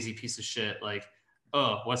 I'm a lazy piece of shit. Like,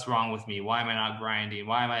 oh, what's wrong with me? Why am I not grinding?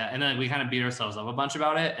 Why am I? And then we kind of beat ourselves up a bunch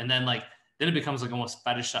about it. And then then it becomes like almost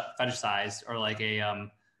fetishized or like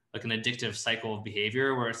like an addictive cycle of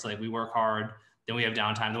behavior where it's like, we work hard, then we have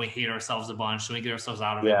downtime, then we hate ourselves a bunch, then we get ourselves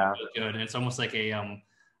out of it. Really good. And it's almost like a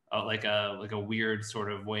weird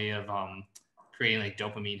sort of way of creating like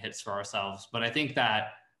dopamine hits for ourselves. But I think that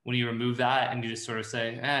when you remove that and you just sort of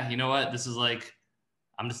say, you know what, this is like,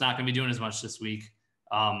 I'm just not going to be doing as much this week.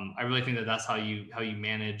 I really think that that's how you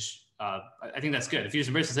manage. I think that's good. If you just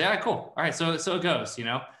embrace it, say, all right, cool. All right. So it goes, you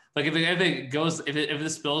know, like if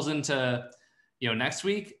this spills into, you know, next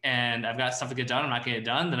week and I've got stuff to get done, I'm not getting it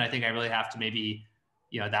done, then I think I really have to maybe,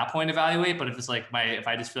 you know, at that point evaluate. But if it's like if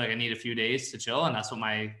I just feel like I need a few days to chill and that's what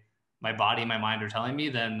my body and my mind are telling me,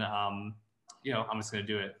 then, you know, I'm just going to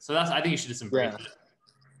do it. So I think you should just embrace it.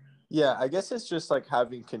 Yeah. I guess it's just like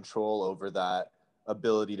having control over that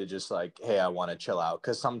ability to just like, hey, I want to chill out.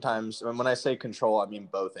 Because sometimes when I say control, I mean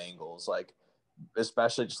both angles, like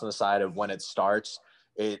especially just on the side of when it starts,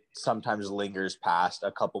 it sometimes lingers past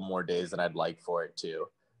a couple more days than I'd like for it to.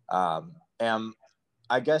 And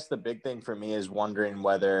I guess the big thing for me is wondering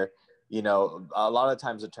whether, you know, a lot of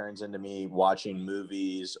times it turns into me watching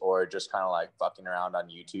movies or just kind of like fucking around on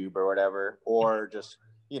YouTube or whatever, or just,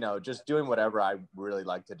 you know, just doing whatever I really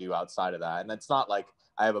like to do outside of that. And it's not like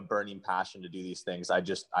I have a burning passion to do these things. I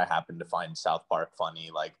happen to find South Park funny.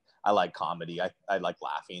 Like I like comedy. I like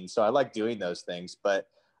laughing. So I like doing those things, but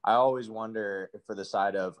I always wonder for the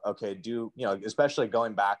side of, okay, you know, especially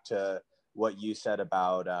going back to what you said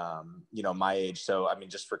about, you know, my age. So, I mean,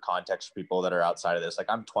 just for context for people that are outside of this, like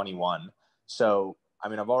I'm 21. So, I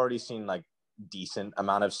mean, I've already seen like decent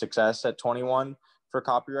amount of success at 21 for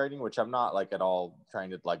copywriting, which I'm not like at all trying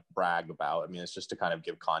to like brag about. I mean, it's just to kind of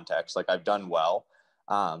give context. Like I've done well.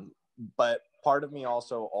 But part of me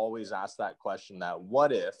also always asks that question, that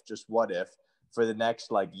what if for the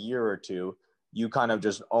next like year or two, you kind of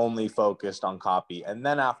just only focused on copy. And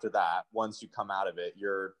then after that, once you come out of it,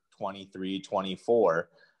 you're 23, 24.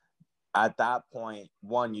 At that point,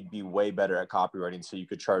 one, you'd be way better at copywriting, so you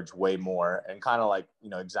could charge way more. And kind of like, you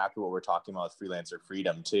know, exactly what we're talking about with freelancer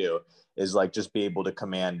freedom too, is like just be able to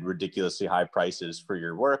command ridiculously high prices for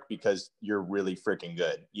your work because you're really freaking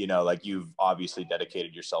good. You know, like you've obviously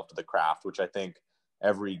dedicated yourself to the craft, which I think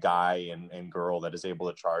every guy and girl that is able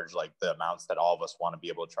to charge like the amounts that all of us want to be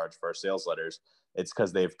able to charge for our sales letters, it's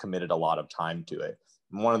because they've committed a lot of time to it.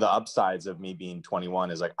 And one of the upsides of me being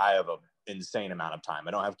 21 is like I have an insane amount of time.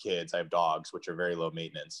 I don't have kids. I have dogs, which are very low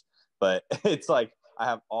maintenance. But it's like I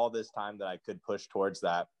have all this time that I could push towards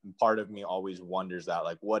that. And part of me always wonders that,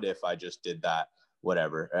 like, what if I just did that,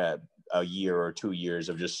 whatever, a year or 2 years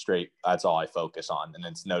of just straight, that's all I focus on. And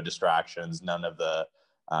it's no distractions, none of the,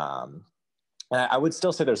 and I would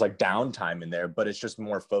still say there's like downtime in there, but it's just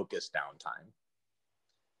more focused downtime.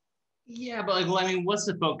 Yeah, but like, well, I mean, what's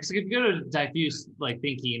the focus? If you go to diffuse like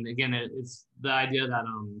thinking, again, it's the idea that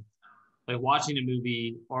like watching a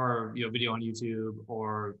movie or, you know, video on YouTube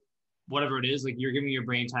or whatever it is, like you're giving your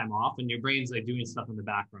brain time off and your brain's like doing stuff in the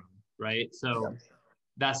background, right? So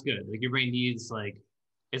that's good. Like your brain needs like,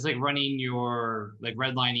 it's like running your, like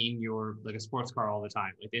redlining your, like a sports car all the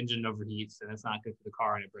time. Like the engine overheats and it's not good for the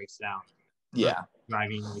car and it breaks down. Yeah.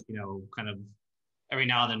 Driving, like, you know, kind of every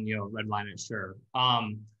now and then, you know, redline it, sure.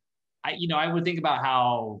 I would think about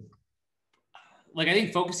how, like, I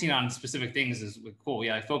think focusing on specific things is cool.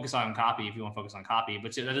 Yeah, like focus on copy if you want to focus on copy,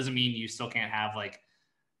 but that doesn't mean you still can't have like,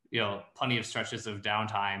 you know, plenty of stretches of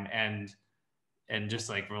downtime and just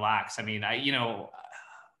like relax. I mean,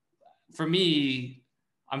 for me,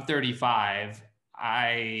 I'm 35.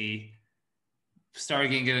 I started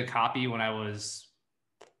getting good at copy when I was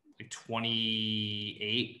like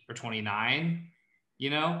 28 or 29, you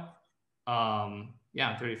know? Yeah,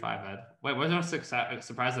 I'm 35, Ed. Wait, why was I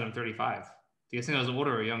surprised that I'm 35? Do you think I was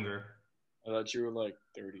older or younger? I thought you were like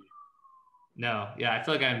 30. No, yeah, I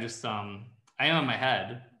feel like I'm just, I am on my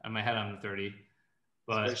head. On my head, I'm 30.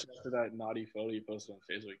 But especially after that naughty photo you posted on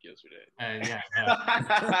Facebook yesterday. Yeah.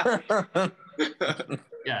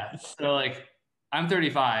 Yeah. So like, I'm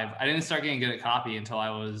 35. I didn't start getting good at copy until I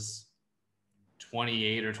was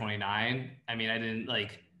 28 or 29. I mean, I didn't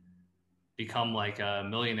like become like a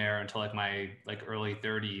millionaire until like my like early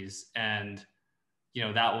 30s. And, you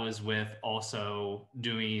know, that was with also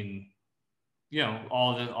doing, you know,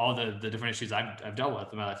 all the different issues I've dealt with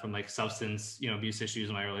in my life, from like substance, you know, abuse issues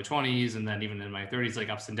in my early 20s. And then even in my 30s, like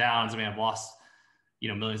ups and downs. I mean, I've lost, you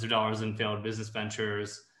know, millions of dollars in failed business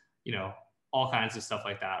ventures, you know, all kinds of stuff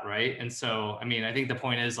like that. Right. And so, I mean, I think the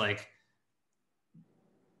point is like,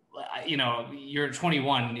 you know, you're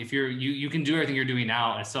 21. If you can do everything you're doing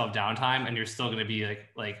now and still have downtime, and you're still going to be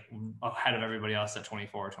like ahead of everybody else at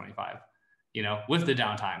 24 or 25, you know, with the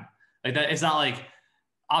downtime. Like that, it's not like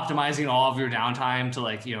optimizing all of your downtime to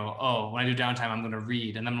like, you know, oh, when I do downtime, I'm going to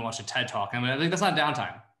read and then I'm going to watch a TED talk. I mean, like that's not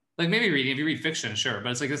downtime. Like maybe reading, if you read fiction, sure,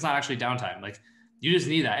 but it's like, it's not actually downtime. Like you just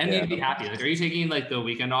need that and you need to be happy. Like, are you taking like the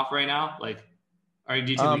weekend off right now? Like, do you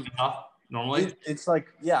take the weekend off normally? It's like,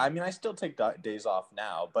 yeah, I mean, I still take days off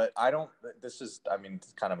now, but I don't, this is, I mean,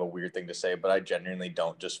 it's kind of a weird thing to say, but I genuinely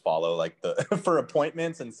don't just follow like the, for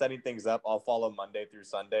appointments and setting things up, I'll follow Monday through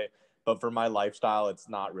Sunday. But for my lifestyle, it's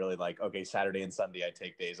not really like, okay, Saturday and Sunday, I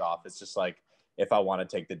take days off. It's just like, if I want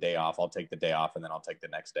to take the day off, I'll take the day off and then I'll take the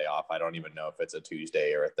next day off. I don't even know if it's a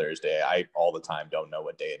Tuesday or a Thursday. I all the time don't know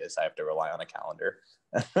what day it is. I have to rely on a calendar.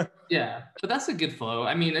 Yeah, but that's a good flow.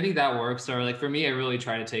 I mean, I think that works. Or like for me, I really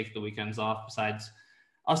try to take the weekends off. Besides,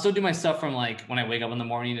 I'll still do my stuff from like when I wake up in the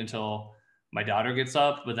morning until my daughter gets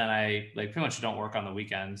up, but then I like pretty much don't work on the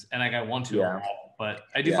weekends, and like I want to, Yeah. but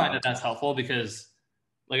I do find that that's helpful because,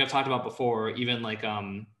 like I've talked about before, even like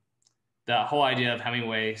the whole idea of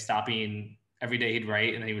Hemingway stopping every day he'd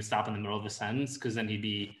write, and then he would stop in the middle of a sentence because then he'd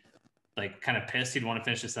be like kind of pissed, he'd want to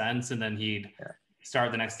finish the sentence, and then he'd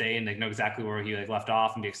start the next day and like know exactly where he like left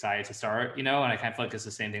off and be excited to start, you know. And I kind of feel like it's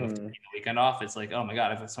the same thing with taking the weekend off. It's like, oh my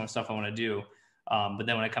god, I've got so much stuff I want to do. But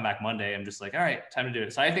then when I come back Monday, I'm just like, all right, time to do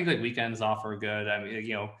it. So I think like weekends off are good. I mean,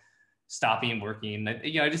 you know, stopping working.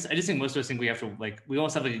 You know, I just think most of us think we have to like, we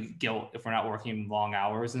almost have like guilt if we're not working long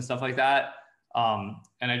hours and stuff like that. And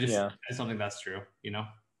I just don't think that's true, you know?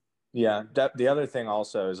 Yeah. The other thing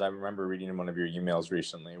also is I remember reading in one of your emails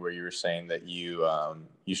recently where you were saying that you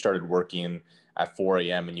started working at 4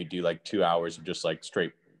 a.m. and you do like 2 hours of just like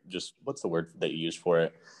straight, just what's the word that you use for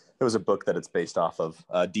it? It was a book that it's based off of,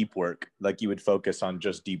 deep work. Like you would focus on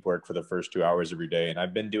just deep work for the first 2 hours every day. And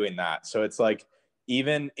I've been doing that. So it's like,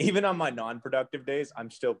 even on my non-productive days, I'm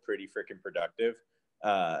still pretty freaking productive.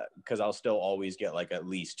 Cause I'll still always get like at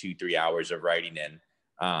least 2-3 hours of writing in.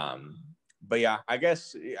 But yeah, I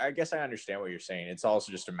guess I understand what you're saying. It's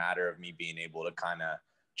also just a matter of me being able to kind of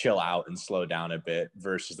chill out and slow down a bit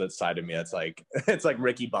versus that side of me that's like, it's like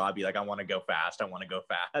Ricky Bobby, like I want to go fast.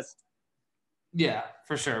 Yeah,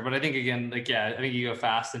 for sure. But I think again, like, I think you go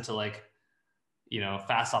fast into like, you know,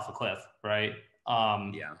 fast off a cliff, right?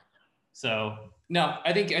 Yeah. So no,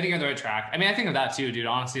 I think you're on the right track. I mean, I think of that too, dude.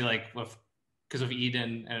 Honestly, like because of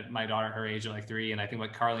Eden and my daughter, her age of like 3, and I think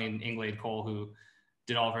like Carlene Inglade Cole, who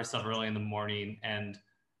did all of her stuff early in the morning, and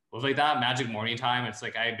with like that magic morning time, it's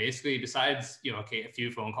like I basically, besides, you know, okay, a few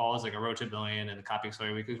phone calls, like a Road to Billion and the Copy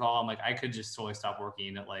Accelerator weekly call, I'm like, I could just totally stop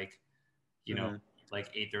working at like, you know,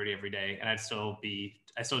 like 8:30 every day, and I still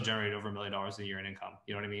generate over $1 million a year in income.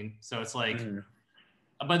 You know what I mean? So it's like,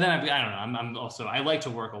 but then I don't know. I'm also, I like to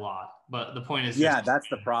work a lot, but the point is, that's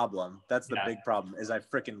the problem. That's the big problem is I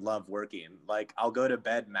freaking love working. Like I'll go to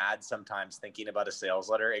bed mad sometimes thinking about a sales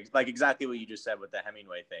letter, like exactly what you just said with the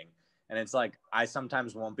Hemingway thing. And it's like, I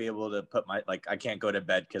sometimes won't be able to put I can't go to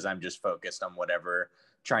bed because I'm just focused on whatever,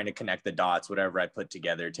 trying to connect the dots, whatever I put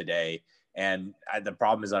together today. And the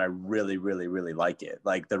problem is that I really, really, really like it.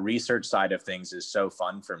 Like the research side of things is so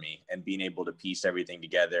fun for me, and being able to piece everything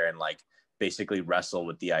together and like basically wrestle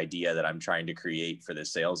with the idea that I'm trying to create for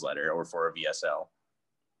this sales letter or for a VSL.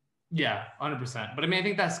 Yeah, 100%. But I mean, I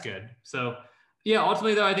think that's good. So yeah,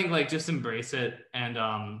 ultimately though, I think like just embrace it and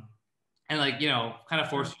like, you know, kind of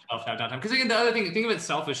force yourself to have downtime. Because again, the other thing, think of it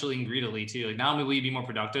selfishly and greedily too. Like not only will you be more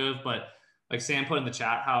productive, but like Sam put in the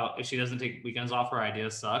chat how if she doesn't take weekends off, her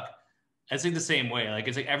ideas suck. I think the same way. Like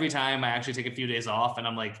it's like every time I actually take a few days off and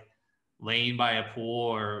I'm like laying by a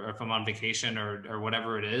pool or if I'm on vacation or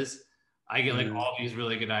whatever it is, I get like all these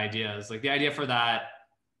really good ideas. Like the idea for that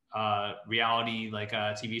reality like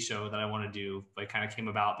a TV show that I want to do like kind of came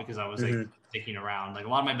about because I was like sticking around. Like a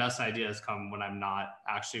lot of my best ideas come when I'm not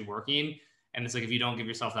actually working. And it's like if you don't give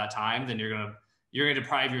yourself that time, then you're gonna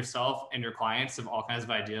deprive yourself and your clients of all kinds of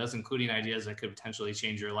ideas, including ideas that could potentially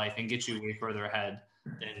change your life and get you way further ahead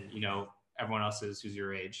than, you know, everyone else is who's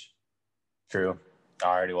your age. True.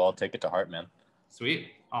 Alrighty, well, I'll take it to heart, man.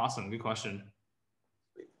 Sweet. Awesome. Good question.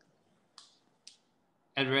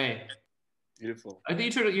 Ed Reay. Beautiful. I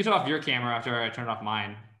think you turned off your camera after I turned off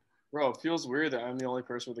mine. Bro, it feels weird that I'm the only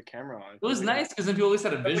person with a camera on. It was nice because then people at least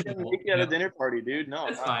had a visual. Make you at a dinner party, dude. No,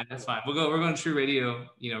 that's fine. That's fine. We're going true radio,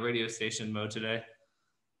 you know, radio station mode today.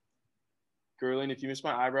 Gerlin, if you miss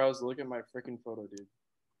my eyebrows, look at my freaking photo, dude.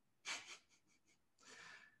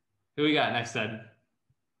 Who we got next, Ed?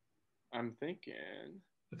 I'm thinking.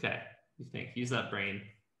 Okay, you think? Use that brain.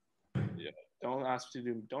 Yeah. Don't ask me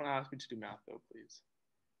to do math though, please.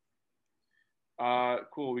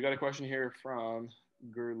 Cool. We got a question here from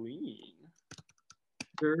Gerline.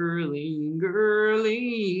 Gerline.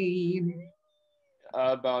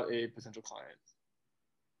 About a potential client.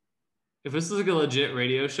 If this was like a legit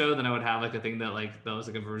radio show, then I would have like a thing that was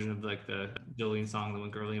like a version of like the Jolene song that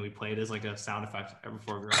when Gerline we played as like a sound effect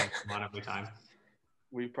before Gerline come on every time.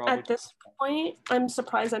 We probably at this point, I'm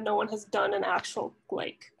surprised that no one has done an actual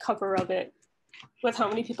like cover of it with how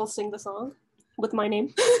many people sing the song with my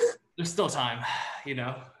name. There's still time, you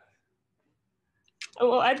know. Oh,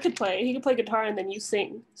 well, Ed could play. He could play guitar and then you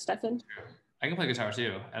sing, Stefan. I can play guitar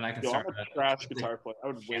too, and I can I'm start a trash guitar player. I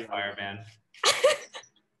would wait fire band.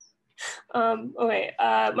 Okay.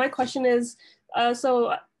 My question is,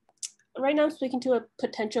 so right now I'm speaking to a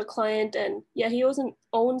potential client, and yeah, he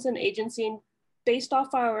owns an agency, and based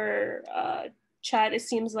off our chat, it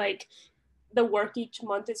seems like the work each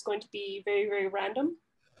month is going to be very, very random.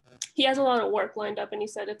 He has a lot of work lined up, and he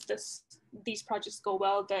said if these projects go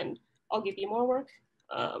well, then I'll give you more work.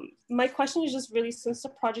 My question is just really, since the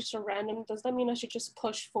projects are random, does that mean I should just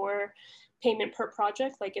push for payment per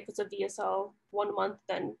project? Like if it's a VSL 1 month,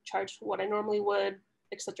 then charge what I normally would,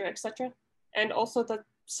 et cetera, et cetera. And also the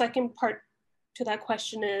second part to that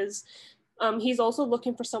question is, he's also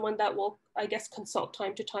looking for someone that will, I guess, consult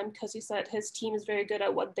time to time, because he said his team is very good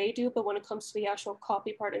at what they do, but when it comes to the actual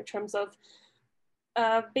copy part in terms of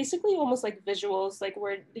basically almost like visuals, like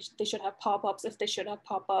where they should have pop-ups, if they should have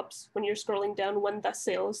pop-ups when you're scrolling down, when that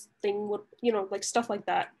sales thing would, you know, like stuff like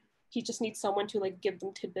that. He just needs someone to like give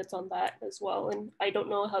them tidbits on that as well. And I don't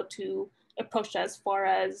know how to approach that as far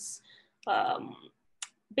as,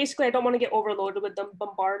 basically I don't want to get overloaded with them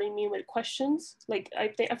bombarding me with questions. Like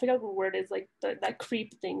I forgot what the word is, like that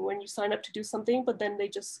creep thing when you sign up to do something, but then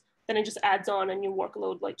it just adds on and your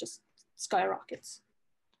workload like just skyrockets.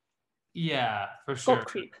 Yeah, for sure. Scope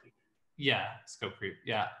creep. Yeah, scope creep.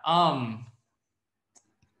 Yeah. I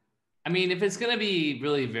mean, if it's gonna be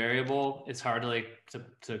really variable, it's hard to like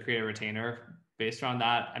to create a retainer based around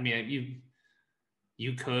that. I mean,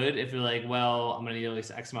 you could, if you're like, well, I'm gonna need at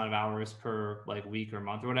least X amount of hours per like week or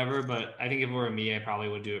month or whatever. But I think if it were me, I probably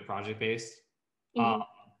would do it project based to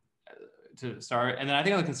start. And then I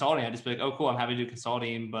think on the consulting, I'd just be like, oh, cool, I'm happy to do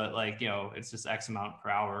consulting, but like, you know, it's just X amount per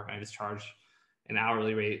hour. And I just charge an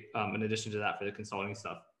hourly rate in addition to that for the consulting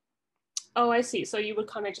stuff. Oh, I see. So you would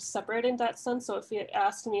kind of just separate in that sense. So if you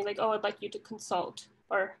asked me like, oh, I'd like you to consult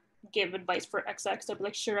or give advice for XX, I'd be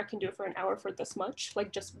like, sure, I can do it for an hour for this much.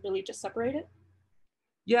 Like just really just separate it.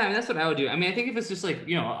 Yeah, I mean, that's what I would do. I mean, I think if it's just like,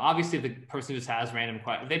 you know, obviously the person just has random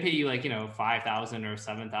questions. If they pay you like, you know, 5,000 or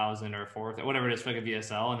 7,000 or 4,000, whatever it is for like a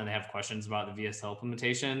VSL, and then they have questions about the VSL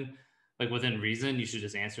implementation, like within reason, you should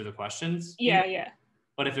just answer the questions. Yeah, you know? yeah.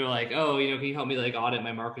 But if you're like, oh, you know, can you help me like audit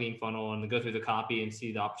my marketing funnel and go through the copy and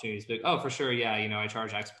see the opportunities? Be like, oh, for sure, yeah, you know, I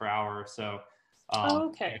charge X per hour. So,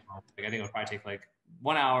 okay. You know, like, I think it would probably take like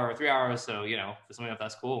 1 hour or 3 hours. So, you know, for something like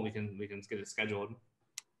that's cool, we can get it scheduled.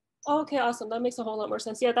 Okay, awesome. That makes a whole lot more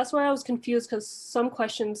sense. Yeah, that's why I was confused, because some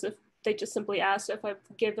questions, if they just simply asked if I've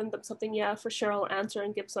given them something, yeah, for sure I'll answer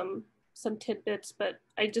and give some tidbits, but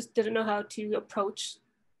I just didn't know how to approach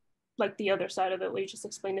like the other side of it, where you just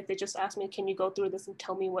explain, if they just ask me, can you go through this and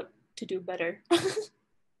tell me what to do better?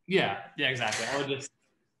 Yeah, exactly. I would just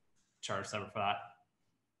charge separate for that.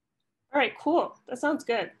 All right, cool. That sounds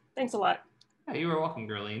good. Thanks a lot. Yeah, you are welcome,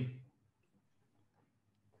 Gerline.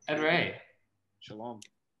 Ed Reay. Shalom.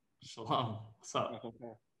 Shalom. What's up?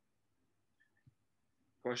 Okay.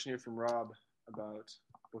 Question here from Rob about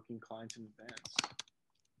booking clients in advance.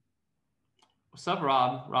 What's up,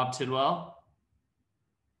 Rob? Rob Tidwell.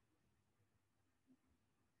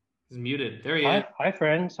 He's muted. There he is. Hi,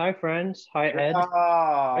 friends. Hi, Ed. Oh.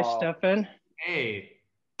 Hi, Stefan. Hey.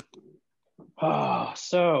 Oh,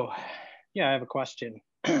 so yeah, I have a question.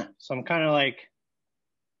 So I'm kind of like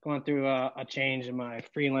going through a change in my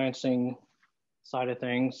freelancing side of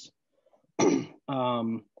things. And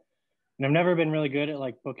I've never been really good at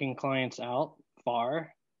like booking clients out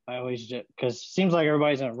far. I always just, because it seems like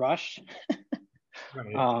everybody's in a rush,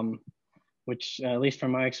 Right. Which at least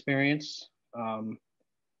from my experience.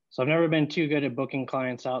 So I've never been too good at booking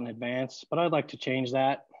clients out in advance, but I'd like to change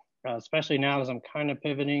that, especially now as I'm kind of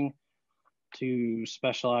pivoting to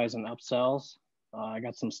specialize in upsells. I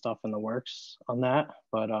got some stuff in the works on that,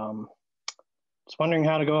 but just wondering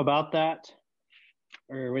how to go about that,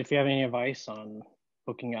 or if you have any advice on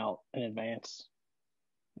booking out in advance.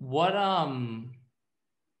 What how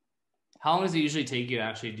long does it usually take you to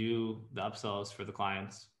actually do the upsells for the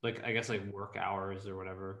clients? Like, I guess like work hours or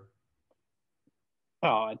whatever.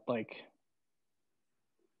 Oh, like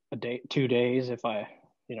a day, 2 days if I,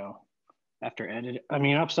 you know, after edit. I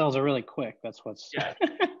mean, upsells are really quick. That's what's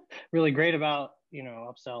really great about, you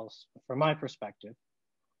know, upsells from my perspective.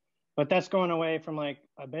 But that's going away from like,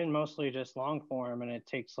 I've been mostly just long form, and it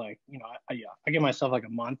takes like, you know, I give myself like a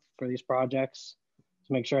month for these projects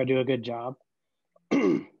to make sure I do a good job.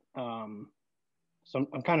 So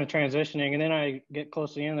I'm kind of transitioning, and then I get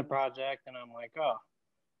close to the end of the project and I'm like, oh,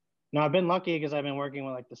 now I've been lucky because I've been working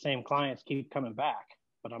with like the same clients keep coming back,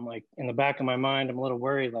 but I'm like, in the back of my mind, I'm a little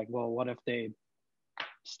worried, like, well, what if they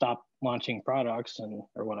stop launching products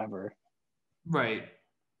or whatever? Right.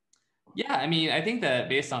 Yeah. I mean, I think that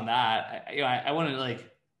based on that, I want to like,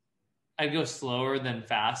 I'd go slower than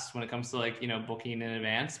fast when it comes to like, you know, booking in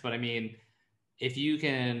advance. But I mean, if you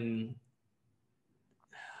can,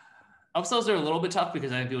 upsells are a little bit tough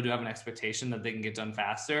because I think people do have an expectation that they can get done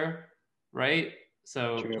faster. Right.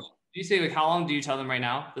 So True. Do you say like, how long do you tell them right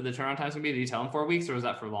now that the turnaround time is gonna be? Do you tell them 4 weeks, or is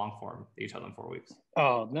that for long form that you tell them 4 weeks?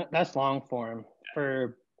 Oh, that's long form.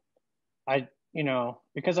 you know,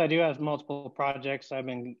 because I do have multiple projects, I've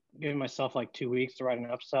been giving myself like 2 weeks to write an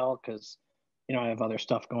upsell because, you know, I have other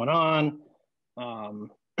stuff going on.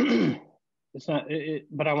 It's not,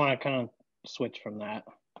 but I want to kind of switch from that.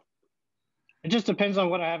 It just depends on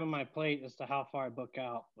what I have on my plate as to how far I book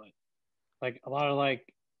out. But like a lot of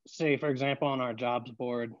like, say, for example, on our jobs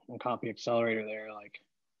board and Copy Accelerator there, like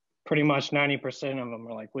pretty much 90% of them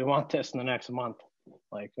are like, we want this in the next month.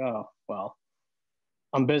 Like, oh, well,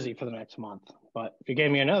 I'm busy for the next month. But if you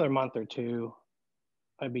gave me another month or two,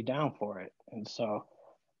 I'd be down for it. And so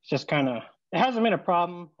it's just kind of, it hasn't been a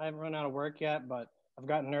problem. I haven't run out of work yet, but I've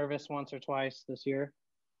gotten nervous once or twice this year.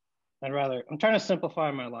 I'm trying to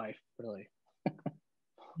simplify my life, really.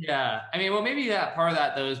 Yeah. I mean, well, maybe that part of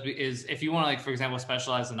that though is if you want to, like, for example,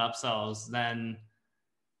 specialize in upsells, then,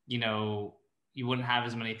 you know, you wouldn't have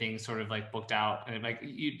as many things sort of like booked out. And like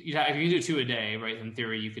if you do 2 a day, right? In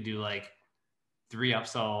theory, you could do like 3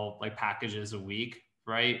 upsell like packages a week,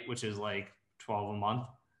 right? Which is like 12 a month.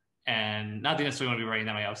 And not that you necessarily want to be writing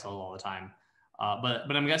that many upsells all the time.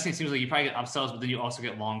 But I'm guessing it seems like you probably get upsells, but then you also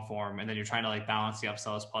get long form, and then you're trying to like balance the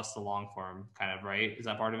upsells plus the long form kind of, right? Is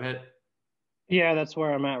that part of it? Yeah, that's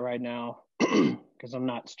where I'm at right now because I'm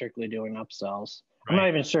not strictly doing upsells. Right. I'm not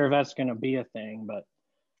even sure if that's going to be a thing, but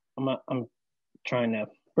I'm trying to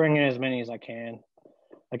bring in as many as I can.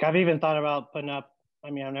 Like I've even thought about putting up,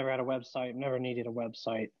 I mean, I've never had a website, never needed a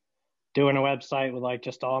website. Doing a website with like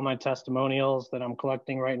just all my testimonials that I'm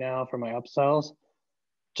collecting right now for my upsells,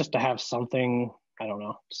 just to have something, I don't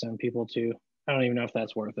know, to send people to. I don't even know if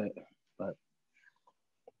that's worth it. But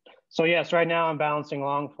so yes, right now I'm balancing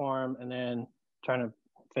long form and then trying to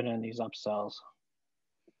fit in these upsells.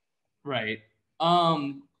 Right.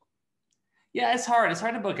 Yeah, it's hard. It's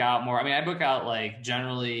hard to book out more. I mean, I book out like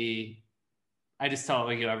generally, I just tell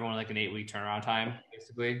like, you know, everyone like an 8-week turnaround time,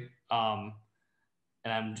 basically. And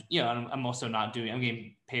I'm also not doing, I'm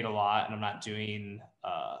getting paid a lot and I'm not doing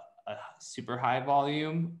a super high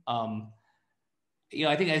volume. You know,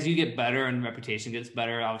 I think as you get better and reputation gets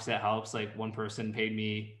better, obviously that helps. Like one person paid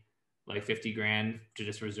me like 50 grand to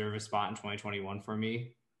just reserve a spot in 2021 for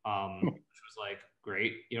me, which was like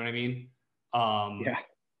great. You know what I mean? Yeah.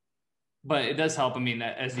 But it does help. I mean,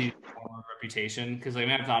 as you form a reputation, because like, I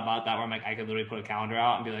mean, I've thought about that where I'm like, I could literally put a calendar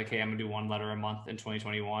out and be like, hey, I'm gonna do 1 letter a month in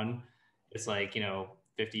 2021. It's like, you know,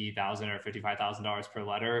 $50,000 or $55,000 per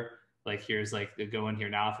letter. Like, here's like the go in here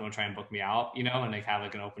now if you want to try and book me out, you know, and like have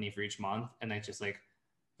like an opening for each month. And then just like,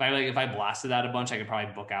 if I blasted that a bunch, I could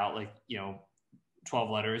probably book out like, you know,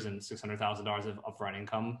 12 letters and $600,000 of upfront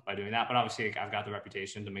income by doing that. But obviously like, I've got the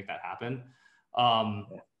reputation to make that happen.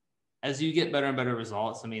 As you get better and better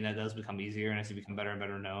results, I mean, that does become easier. And as you become better and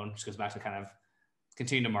better known, just goes back to kind of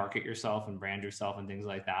continue to market yourself and brand yourself and things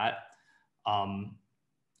like that.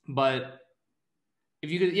 But if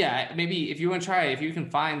you could, yeah, maybe if you want to try, if you can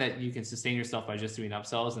find that you can sustain yourself by just doing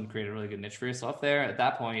upsells and create a really good niche for yourself there, at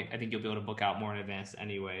that point, I think you'll be able to book out more in advance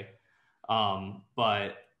anyway.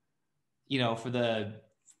 But, you know,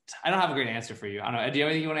 I don't have a great answer for you. I don't know. Do you have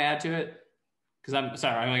anything you want to add to it? Because I'm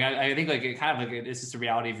sorry, I mean, I think like it kind of like it's just a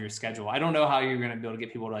reality of your schedule. I don't know how you're going to be able to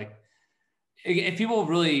get people to like, if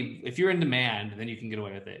you're in demand, then you can get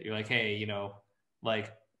away with it. You're like, hey, you know,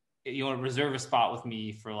 like you want to reserve a spot with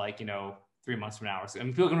me for like, you know, 3 months from now. I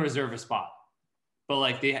mean, people can reserve a spot, but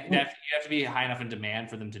like you have to be high enough in demand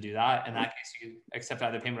for them to do that. In that case, you accept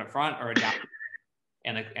either payment up front or a down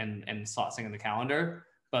and slot sync in the calendar.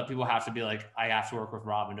 But people have to be like, I have to work with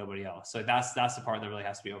Rob and nobody else. So that's the part that really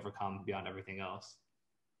has to be overcome beyond everything else.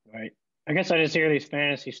 Right. I guess I just hear these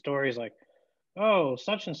fantasy stories like, oh,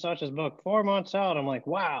 such and such is booked 4 months out. I'm like,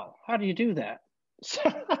 wow, how do you do that?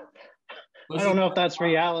 I don't know if that's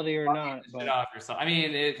reality or not. But I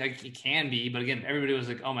mean, it can be, but again, everybody was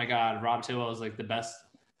like, oh my God, Rob Tillwell is like the best,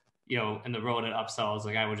 you know, in the road at upsells.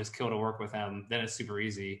 Like I would just kill to work with him. Then it's super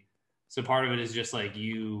easy. So part of it is just like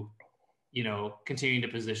you know, continuing to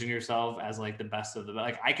position yourself as like the best of the,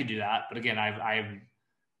 like I could do that. But again, I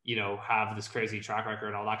you know, have this crazy track record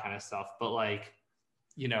and all that kind of stuff. But like,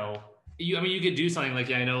 you know, you could do something like,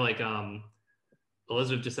 yeah, I know like,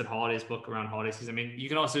 Elizabeth just said holidays book around holiday season. I mean, you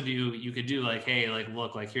could do like, hey, like,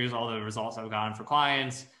 look, like here's all the results I've gotten for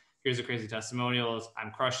clients. Here's the crazy testimonials.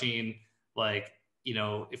 I'm crushing. Like, you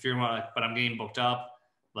know, if you're but I'm getting booked up.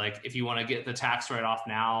 Like, if you want to get the tax write off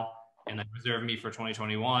now and like reserve me for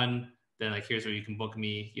 2021, then like here's where you can book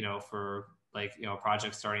me, you know, for like, you know, a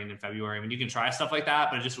project starting in February. I mean, you can try stuff like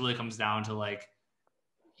that, but it just really comes down to like,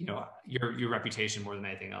 you know, your reputation more than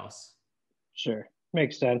anything else. Sure,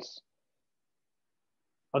 makes sense.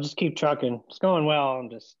 I'll just keep trucking. It's going well.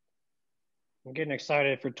 I'm getting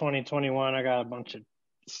excited for 2021. I got a bunch of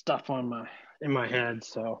stuff in my head.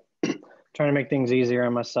 So trying to make things easier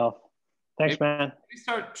on myself. Thanks, man.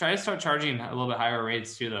 Try to start charging a little bit higher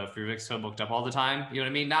rates too, though, if you're like so booked up all the time. You know what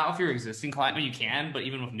I mean? Not if you're existing client, but you can, but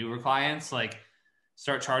even with newer clients, like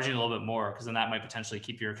start charging a little bit more, because then that might potentially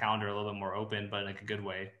keep your calendar a little bit more open, but in like a good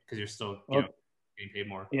way, because you're still getting paid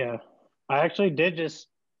more. Yeah, I actually did just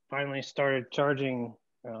finally started charging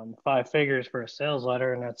 5 figures for a sales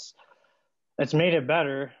letter, and that's made it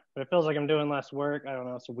better, but it feels like I'm doing less work. I don't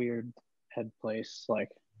know. It's a weird head place. Like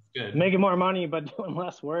making more money, but doing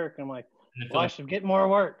less work. I'm like, well, I should get more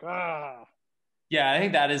work. Yeah, I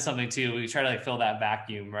think that is something too. We try to like fill that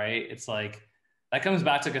vacuum, right? It's like, that comes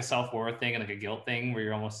back to like a self-worth thing and like a guilt thing where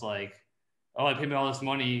you're almost like, oh, I paid me all this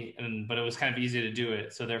money, but it was kind of easy to do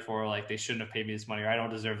it. So therefore, like, they shouldn't have paid me this money, or I don't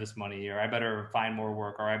deserve this money, or I better find more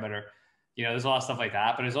work, or I better, there's a lot of stuff like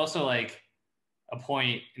that. But there's also like a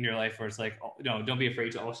point in your life where it's like, don't be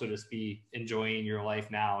afraid to also just be enjoying your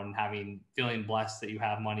life now and feeling blessed that you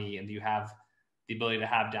have money and you have the ability to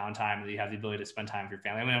have downtime, and that you have the ability to spend time with your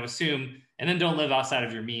family. I mean, I would assume, and then don't live outside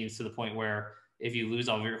of your means to the point where if you lose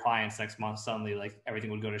all of your clients next month, suddenly like everything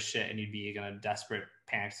would go to shit and you'd be in a desperate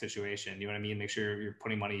panic situation. You know what I mean? Make sure you're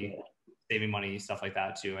putting money, saving money, stuff like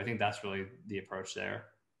that too. I think that's really the approach there.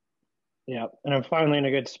 Yeah. And I'm finally in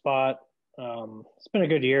a good spot. It's been a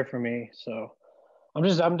good year for me. So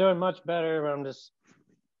I'm doing much better, but I'm just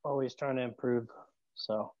always trying to improve.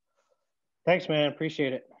 So thanks, man.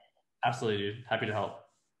 Appreciate it. Absolutely, dude. Happy to help.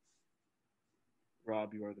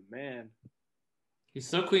 Rob, you are the man. He's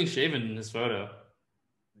so clean shaven in this photo.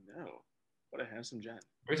 I know. What a handsome gent.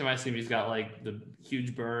 Every time I see him, he's got like the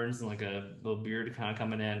huge burns and like a little beard kind of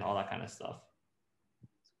coming in, all that kind of stuff.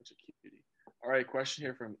 Such a cutie. All right, question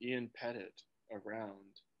here from Ian Pettit. Around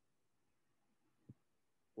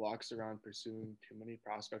blocks around pursuing too many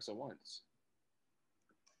prospects at once.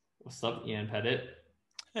 What's up, Ian Pettit?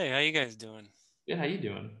 Hey, how you guys doing? Good. How you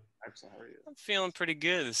doing? Excellent. How are you? I'm feeling pretty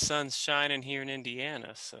good. The sun's shining here in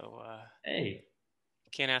Indiana, so hey,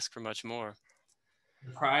 can't ask for much more.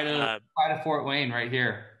 Pride of Fort Wayne right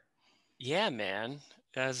here. Yeah, man.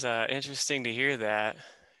 That's interesting to hear that.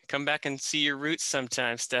 Come back and see your roots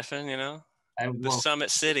sometime, Stefan, the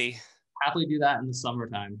Summit City. Happily do that in the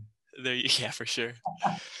summertime. Yeah, for sure.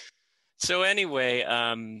 So anyway,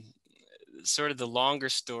 sort of the longer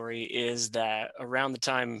story is that around the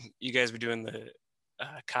time you guys were doing the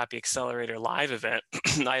Copy Accelerator live event,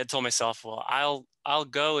 I had told myself, well, I'll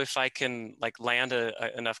go if I can like land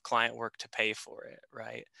enough client work to pay for it,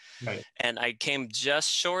 right? And I came just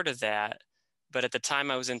short of that, but at the time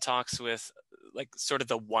I was in talks with like sort of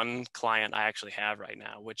the one client I actually have right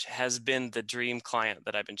now, which has been the dream client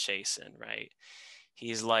that I've been chasing, right?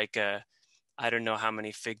 He's like I don't know how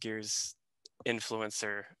many figures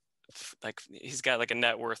influencer, like he's got like a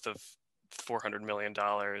net worth of $400 million,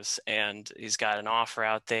 and he's got an offer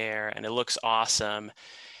out there and it looks awesome.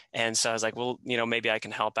 And so I was like, well, maybe I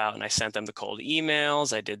can help out. And I sent them the cold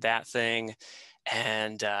emails. I did that thing.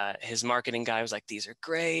 And his marketing guy was like, these are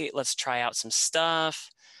great. Let's try out some stuff.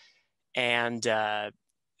 And I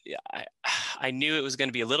knew it was going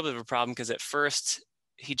to be a little bit of a problem because at first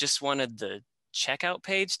he just wanted the checkout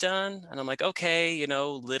page done. And I'm like, okay,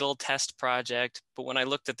 little test project. But when I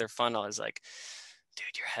looked at their funnel, I was like,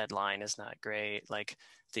 dude, your headline is not great. Like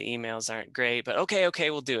the emails aren't great, but okay,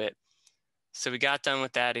 we'll do it. So we got done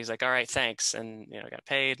with that. He's like, all right, thanks. And, I got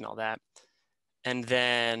paid and all that. And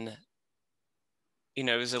then, it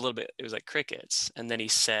was like crickets. And then he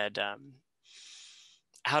said,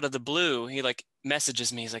 out of the blue, he like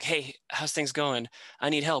messages me. He's like, hey, how's things going? I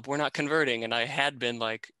need help. We're not converting. And I had been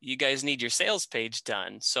like, you guys need your sales page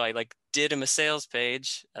done. So I like did him a sales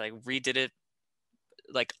page. I like redid it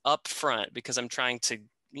like up front because I'm trying to,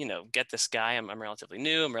 get this guy. I'm relatively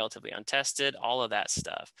new. I'm relatively untested, all of that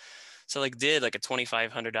stuff. So like did like a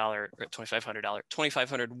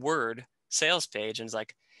 $2,500 word sales page. And it's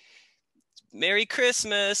like, Merry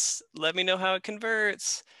Christmas. Let me know how it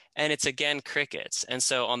converts. And it's again, crickets. And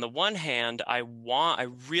so on the one hand, I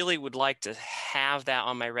really would like to have that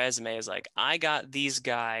on my resume as like, I got these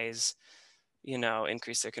guys,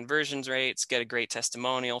 increase their conversions rates, get a great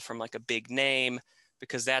testimonial from like a big name,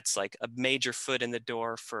 because that's like a major foot in the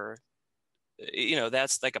door for,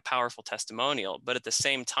 that's like a powerful testimonial. But at the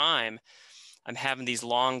same time, I'm having these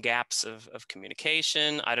long gaps of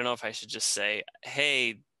communication. I don't know if I should just say,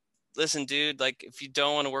 hey, listen, dude, like if you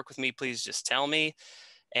don't want to work with me, please just tell me,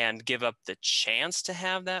 and give up the chance to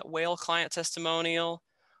have that whale client testimonial,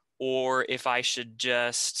 or if I should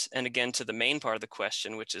just, and again, to the main part of the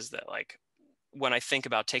question, which is that like, when I think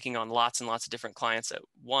about taking on lots and lots of different clients at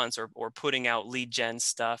once, or putting out lead gen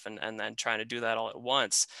stuff and then trying to do that all at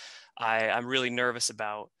once, I'm really nervous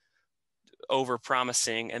about over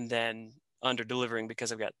promising and then under delivering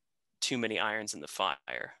because I've got too many irons in the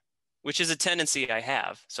fire, which is a tendency I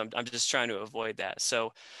have. So I'm just trying to avoid that.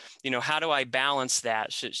 So, how do I balance that?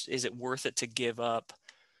 Is it worth it to give up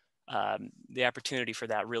the opportunity for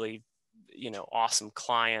that really, awesome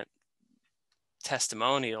client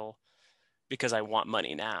testimonial because I want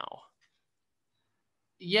money now?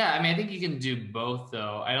 Yeah, I mean, I think you can do both,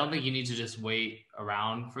 though. I don't think you need to just wait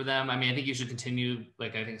around for them. I mean, I think you should continue,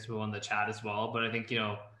 like I think some people in the chat as well. But I think,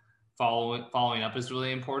 following up is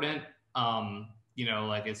really important.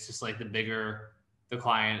 Like it's just like the bigger the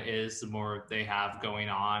client is, the more they have going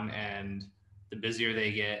on, and the busier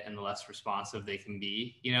they get and the less responsive they can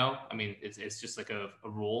be. I mean, it's just like a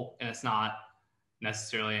rule, and it's not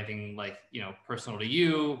necessarily anything like, personal to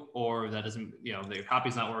you, or that doesn't, that your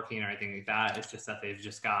copy's not working or anything like that. It's just that they've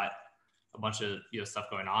just got a bunch of, stuff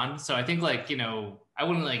going on. So I think like, I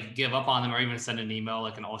wouldn't like give up on them or even send an email,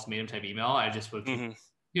 like an ultimatum type email. I just would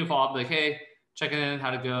follow up like, hey, checking in,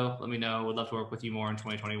 how'd it go? Let me know. Would love to work with you more in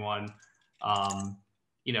 2021.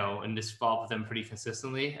 And just follow up with them pretty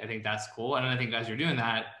consistently. I think that's cool. And I think as you're doing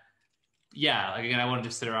that, yeah, like again, I wouldn't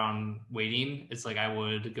just sit around waiting. It's like I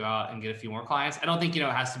would go out and get a few more clients. I don't think, it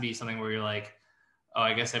has to be something where you're like, oh,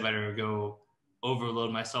 I guess I better go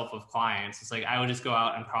overload myself with clients. It's like I would just go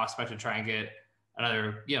out and prospect and try and get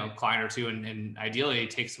another, client or two, and ideally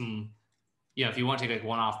take some, if you want to take like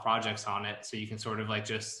one-off projects on it, so you can sort of like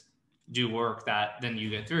just do work that then you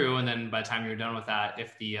get through. And then by the time you're done with that,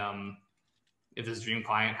 if this dream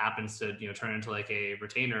client happens to, turn into like a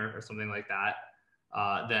retainer or something like that,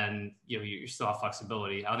 then you still have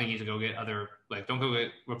flexibility. I don't think you need to go get other, like, don't go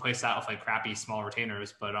replace that with like crappy small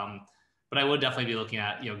retainers, but I would definitely be looking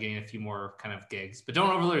at, getting a few more kind of gigs, but don't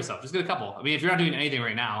overload yourself. Just get a couple. I mean, if you're not doing anything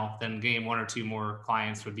right now, then getting one or two more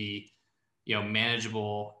clients would be,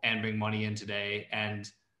 manageable and bring money in today,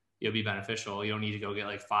 and it'll be beneficial. You don't need to go get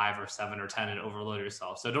like 5 or 7 or 10 and overload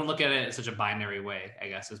yourself. So don't look at it in such a binary way, I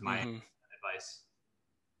guess, is my advice.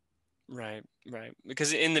 Right.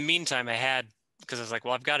 Because in the meantime, because I was like,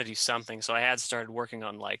 well, I've got to do something. So I had started working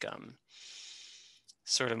on like,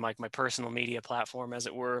 sort of like my personal media platform, as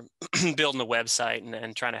it were, building a website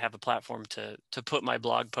and trying to have a platform to put my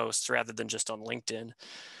blog posts rather than just on LinkedIn.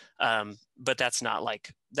 But that's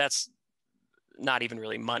not even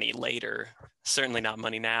really money later, certainly not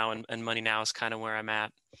money now. And money now is kind of where I'm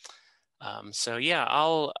at. So yeah,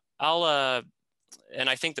 I'll, and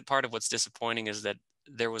I think that part of what's disappointing is that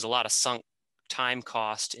there was a lot of sunk time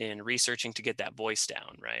cost in researching to get that voice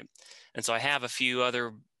down, right? And so I have a few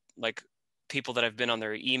other like people that I've been on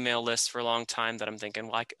their email list for a long time that I'm thinking,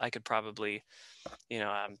 well, I could probably,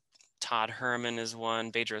 Todd Herman is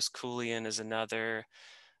one, Bedros Keuilian is another,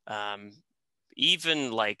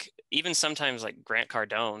 even sometimes like Grant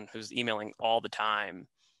Cardone, who's emailing all the time.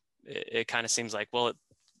 It kind of seems like, well, it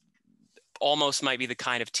almost might be the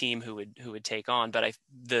kind of team who would take on, but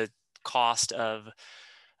the cost of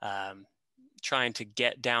trying to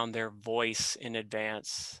get down their voice in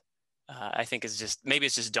advance, I think maybe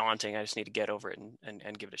it's just daunting. I just need to get over it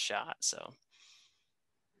and give it a shot. So.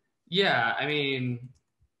 Yeah, I mean,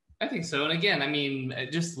 I think so. And again, I mean,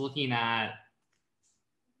 just looking at,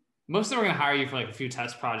 most of them are going to hire you for like a few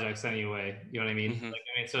test projects anyway. You know what I mean?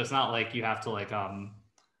 So it's not like you have to like, I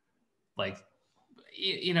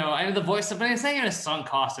know the voice stuff, but it's not even a sunk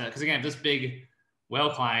cost in it. Because again, if this big whale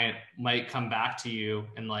client might come back to you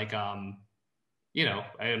and like, and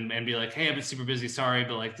be like, hey, I've been super busy. Sorry,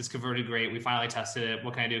 but like this converted great. We finally tested it.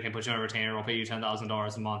 What can I do? Can I put you on a retainer? I'll pay you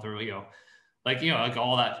 $10,000 a month, or, like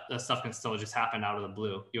all that stuff can still just happen out of the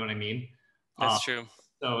blue. You know what I mean? That's true.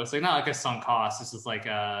 So it's like not like a sunk cost. This is like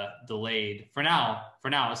a delayed. For now,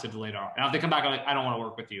 it's a delayed ROI. Now if they come back, I'm like, I don't want to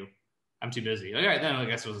work with you. I'm too busy. Like, all right, then I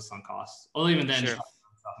guess it was a sunk cost. Well, even then, sure.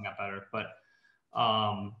 Something got better. But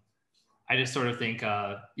I just sort of think,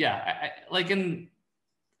 I guess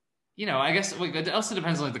like, it also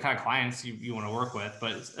depends on like the kind of clients you want to work with.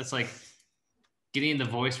 But it's like getting the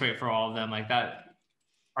voice right for all of them, like that.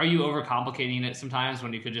 Are you overcomplicating it sometimes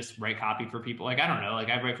when you could just write copy for people? Like, I don't know, like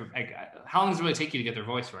I write for, like, how long does it really take you to get their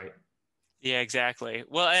voice right? Yeah, exactly.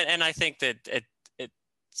 Well, and I think that it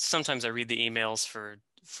sometimes I read the emails for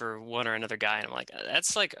one or another guy and I'm like,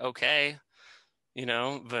 that's like, okay,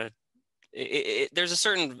 but there's a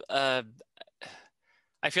certain, I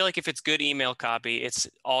feel like if it's good email copy, it's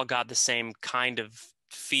all got the same kind of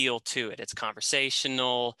feel to it. It's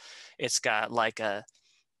conversational. It's got like a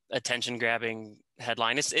attention grabbing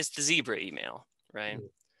headline. It's the zebra email, right?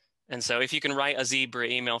 And so if you can write a zebra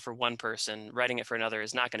email for one person, writing it for another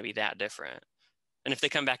is not going to be that different. And if they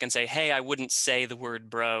come back and say, hey, I wouldn't say the word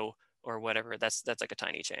bro or whatever, that's like a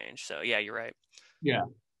tiny change. So yeah, you're right. Yeah.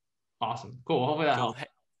 Awesome. Cool. Hopefully that Cool.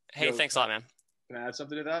 helps. Hey, Yo, thanks a lot, man. Can I add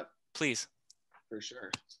something to that? Please. For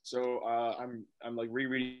sure. So I'm like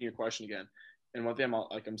rereading your question again, and one thing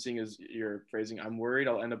I'm seeing is your phrasing. I'm worried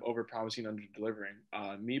I'll end up over promising under delivering.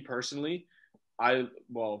 Me personally, I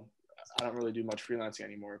don't really do much freelancing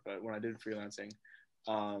anymore, but when I did freelancing,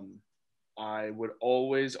 I would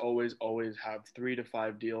always have 3 to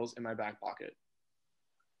 5 deals in my back pocket,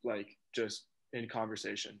 like just in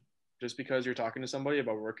conversation. Just because you're talking to somebody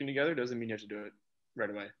about working together doesn't mean you have to do it right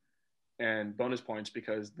away. And bonus points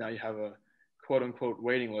because now you have a quote unquote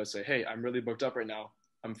waiting list. Say, hey, I'm really booked up right now.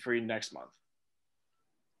 I'm free next month.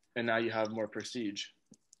 And now you have more prestige.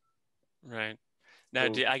 Right. Now,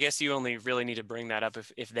 I guess you only really need to bring that up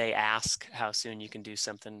if they ask how soon you can do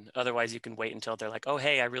something. Otherwise, you can wait until they're like, oh,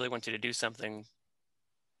 hey, I really want you to do something.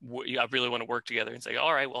 I really want to work together, and say,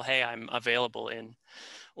 all right, well, hey, I'm available in,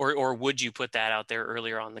 or would you put that out there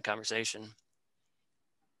earlier on in the conversation?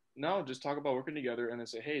 No, just talk about working together and then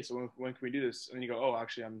say, hey, so when can we do this? And then you go, oh,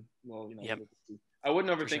 actually, Yep. I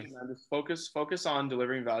wouldn't overthink sure. it, man. Just focus on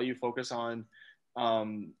delivering value, focus on,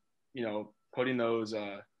 putting those,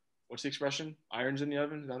 what's the expression? Irons in the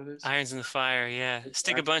oven, is that what it is? Irons in the fire, yeah.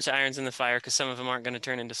 Stick a bunch of irons in the fire because some of them aren't going to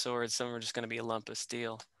turn into swords. Some are just going to be a lump of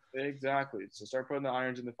steel. Exactly. So start putting the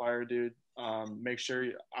irons in the fire, dude. Make sure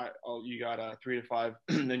you got 3 to 5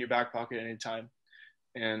 in your back pocket at any time.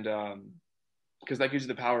 And because that gives you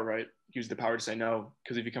the power, right? It gives you the power to say no.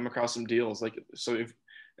 Because if you come across some deals, like, so if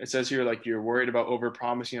it says here, like, you're worried about over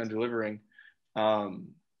promising and delivering,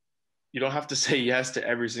 you don't have to say yes to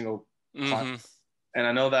every single client. Mm-hmm. And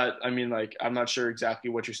I know that, I mean, like, I'm not sure exactly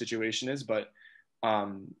what your situation is, but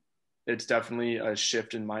it's definitely a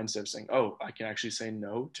shift in mindset saying, oh, I can actually say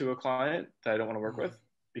no to a client that I don't want to work with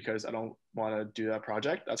because I don't want to do that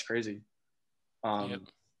project. That's crazy. Yep.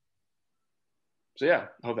 So yeah,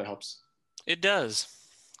 I hope that helps. It does.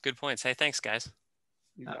 Good points. Hey, thanks, guys.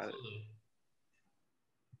 You got it.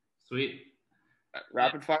 Sweet.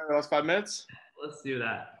 Rapid fire, last 5 minutes. Let's do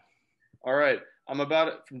that. All right.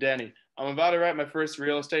 From Danny. I'm about to write my first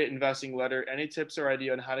real estate investing letter. Any tips or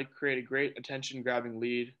idea on how to create a great attention grabbing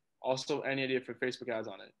lead? Also, any idea for Facebook ads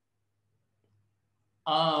on it?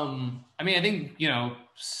 I mean, I think,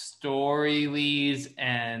 story leads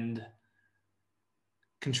and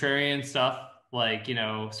contrarian stuff, like,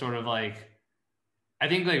 sort of like, I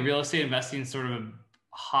think like real estate investing is sort of a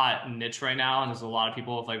hot niche right now. And there's a lot of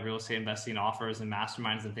people with like real estate investing offers and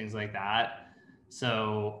masterminds and things like that.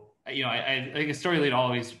 So, I think a story lead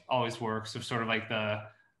always works. So sort of like I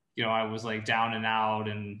was like down and out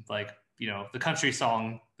and like, the country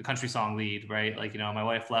song lead, right? Like, my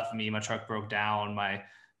wife left me, my truck broke down, my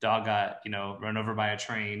dog got, run over by a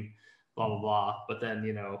train, blah, blah, blah. But then,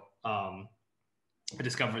 I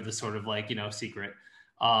discovered this sort of like, secret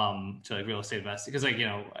to like real estate investing. Cause like,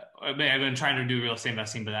 I've been trying to do real estate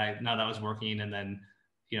investing, but now that was working. And then,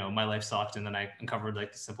 my life sucked. And then I uncovered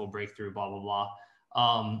like the simple breakthrough, blah, blah, blah.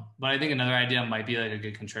 But I think another idea might be like a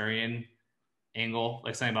good contrarian angle,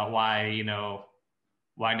 like something about why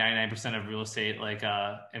 99% of real estate, like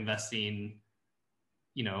investing,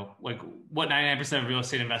 like what 99% of real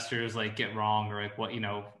estate investors like get wrong, or like what,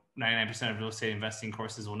 99% of real estate investing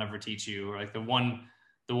courses will never teach you, or like the one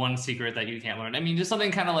secret that you can't learn. I mean, just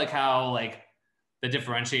something kind of like how like that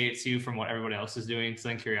differentiates you from what everybody else is doing.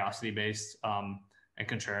 Something curiosity based and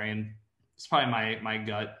contrarian. It's probably my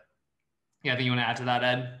gut. Yeah, I think you want to add to that,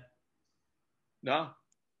 Ed? No.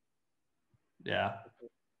 Yeah.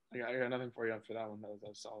 I got nothing for you after that one. That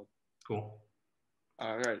was solid. Cool.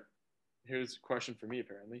 All right. Here's a question for me,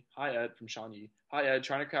 apparently. Hi, Ed, from Sean Yi. Hi, Ed.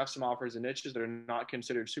 Trying to craft some offers and niches that are not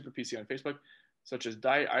considered super PC on Facebook, such as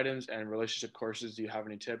diet items and relationship courses. Do you have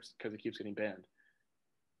any tips? Because it keeps getting banned.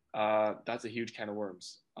 That's a huge can of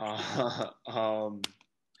worms. I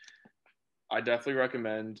definitely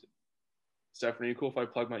recommend. Stefan, are you cool if I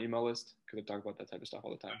plug my email list? Because I talk about that type of stuff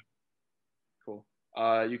all the time. Cool.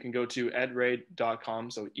 You can go to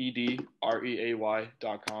edreay.com, so edreay.com.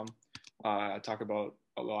 I talk about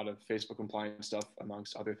a lot of Facebook compliance stuff,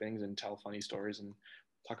 amongst other things, and tell funny stories and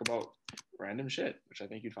talk about random shit, which I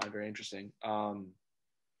think you'd find very interesting.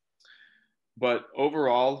 But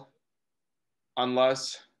overall,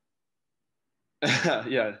 unless,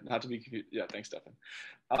 yeah, not to be confused. Yeah, thanks, Stefan.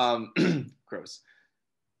 Gross.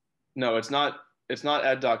 No, it's not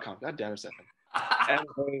ed.com. God damn it, Stefan.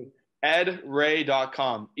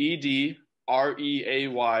 edreay.com. EDREAY.com.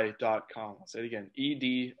 I'll say it again.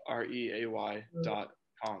 EDREAY.com.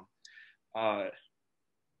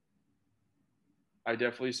 I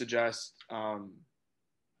definitely suggest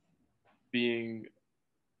being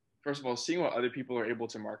first of all, seeing what other people are able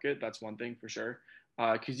to market, that's one thing for sure.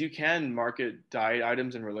 Because you can market diet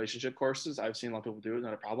items and relationship courses. I've seen a lot of people do it,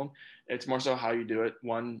 not a problem. It's more so how you do it.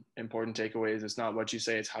 One important takeaway is it's not what you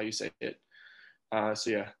say, it's how you say it. So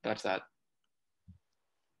yeah, that's that.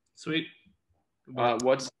 Sweet. You want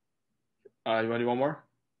to do one more?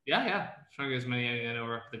 Yeah. Trying to get as many I know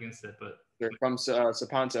we're up against it, but from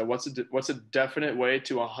Sapanta, what's a definite way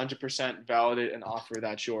to 100% validate an offer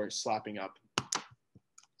that you're slapping up?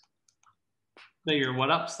 that you're what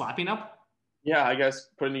up? Slapping up? Yeah, I guess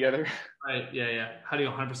putting together. Right. Yeah. How do you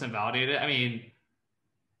 100% validate it? I mean,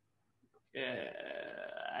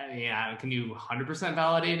 can you 100%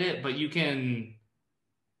 validate it? But you can,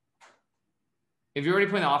 if you're already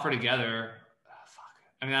putting the offer together. Fuck.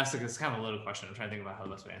 I mean, it's kind of a loaded question. I'm trying to think about how the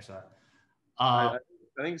best way to answer that. I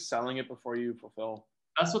think selling it before you fulfill.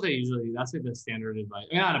 That's what that's like the standard advice.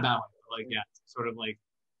 I mean, not a bad way, but like, yeah, sort of like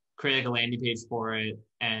create like a landing page for it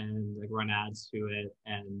and like run ads to it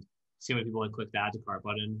and see when people like click the add to cart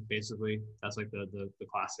button. Basically, that's like the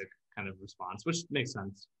classic kind of response, which makes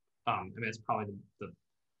sense. I mean, it's probably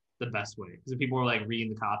the best way because if people are like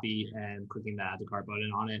reading the copy and clicking the add to cart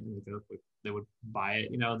button on it and they would buy it,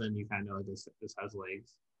 then you kind of know like this has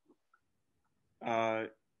legs.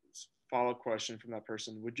 Follow-up question from that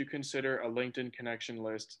person. Would you consider a LinkedIn connection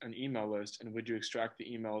list an email list, and would you extract the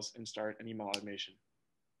emails and start an email automation?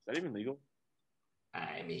 Is that even legal?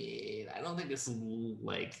 I mean, I don't think it's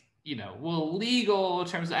like, legal in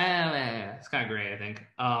terms of, it's kind of gray, I think.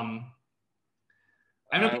 I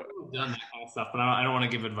know people have done that kind of stuff, but I don't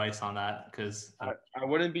want to give advice on that because I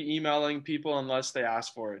wouldn't be emailing people unless they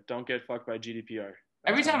ask for it. Don't get fucked by GDPR.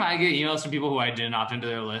 Every time I get emails from people who I didn't opt into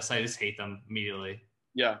their list, I just hate them immediately.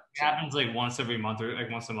 Yeah. It happens like once every month or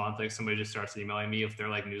like once a month, like somebody just starts emailing me if they're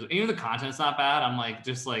like news. Even the content's not bad. I'm like,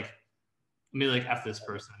 just like, let me like F this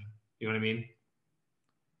person. You know what I mean?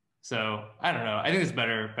 So I don't know. I think there's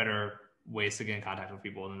better ways to get in contact with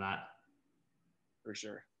people than that. For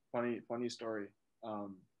sure. Funny story.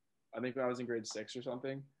 I think when I was in grade 6 or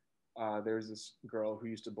something, there was this girl who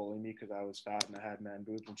used to bully me because I was fat and I had man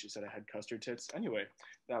boobs, and she said I had custard tits. Anyway,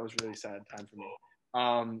 that was really sad time for me.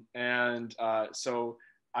 So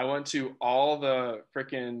I went to all the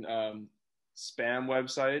freaking spam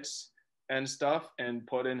websites and stuff and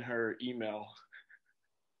put in her email.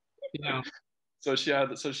 So she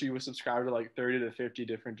was subscribed to like 30 to 50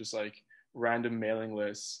 different just like random mailing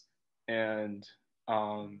lists and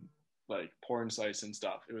like porn sites and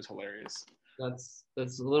stuff. It was hilarious. That's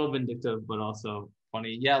a little vindictive, but also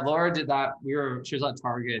funny. Yeah, Laura did that. She was at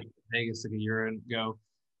Target Vegas like a year ago.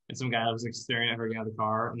 And some guy was like staring at her getting out of the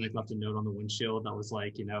car and like left a note on the windshield that was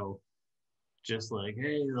like, just like,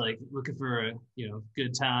 hey, like looking for a,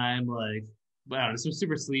 good time, like, I don't know, some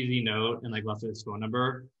super sleazy note and like left his phone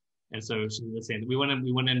number. And so she was saying we went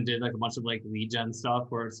in and did like a bunch of like lead gen stuff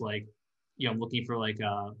where it's like, I'm looking for like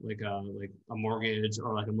a mortgage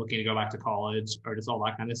or like I'm looking to go back to college or just all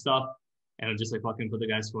that kind of stuff. And just like fucking put the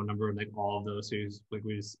guy's phone number and like all of those who's like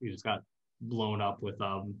we just got blown up with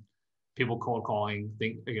people cold calling,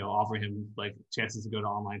 offering him like chances to go to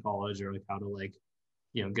online college or like how to like,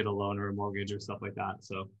 get a loan or a mortgage or stuff like that.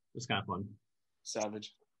 So it's kind of fun.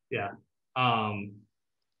 Savage. Yeah.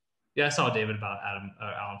 Yeah, I saw David about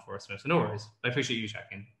Alan Forrest Smith. So no worries. I appreciate you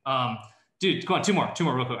checking. Dude, come on, two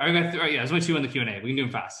more real quick. There's only two in the Q&A. We can do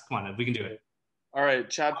them fast. Come on, we can do it. All right,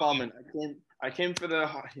 Chad Fallman. I came for the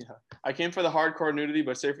hardcore nudity,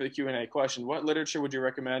 but stay for the Q&A. Question: what literature would you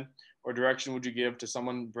recommend or direction would you give to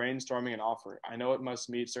someone brainstorming an offer? I know it must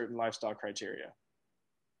meet certain lifestyle criteria.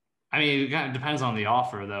 I mean, it kind of depends on the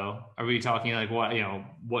offer, though. Are we talking like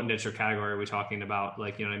what niche or category are we talking about?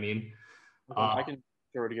 Like, you know what I mean? I can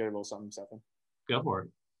throw together a little something, Stefan. Go for it.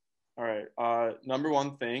 All right. Number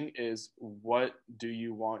one thing is, what do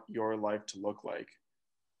you want your life to look like?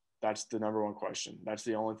 That's the number one question. That's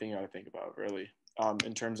the only thing you got to think about, really,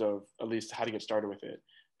 in terms of at least how to get started with it.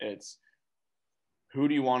 It's who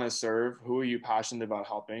do you want to serve? Who are you passionate about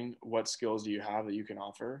helping? What skills do you have that you can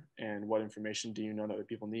offer? And what information do you know that other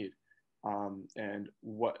people need? And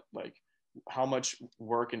how much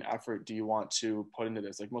work and effort do you want to put into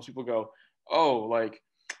this? Like most people go, oh, like,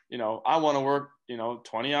 I want to work,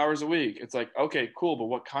 20 hours a week. It's like, okay, cool. But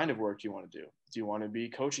what kind of work do you want to do? Do you want to be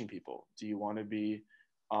coaching people? Do you want to be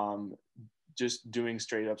just doing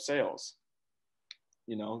straight up sales?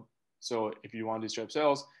 So if you want to do straight up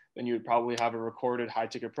sales, then you would probably have a recorded high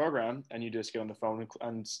ticket program and you just get on the phone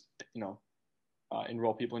and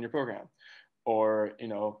enroll people in your program. Or,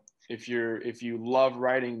 if you love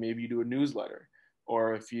writing, maybe you do a newsletter.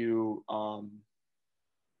 Or if you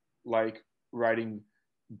like writing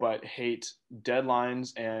but hate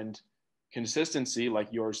deadlines and consistency, like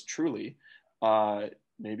yours truly,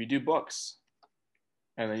 maybe do books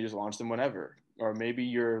and then you just launch them whenever. Or maybe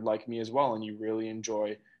you're like me as well and you really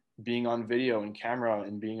enjoy being on video and camera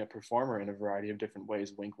and being a performer in a variety of different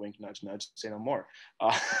ways. Wink, wink, nudge, nudge, say no more.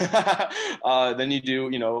 Then you do,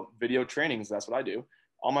 you know, video trainings. That's what I do.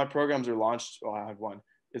 All my programs are launched. Well, I have one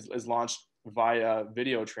is launched via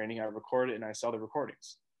video training. I record it and I sell the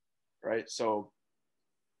recordings. Right. So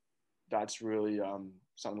that's really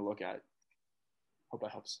something to look at. Hope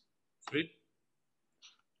that helps. Sweet.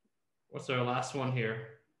 What's our last one here?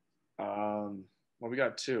 Well, we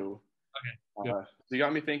got two. Okay. So you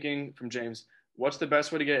got me thinking from James, what's the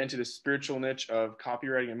best way to get into the spiritual niche of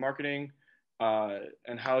copywriting and marketing?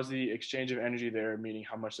 And how's the exchange of energy there? Meaning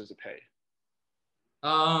how much does it pay?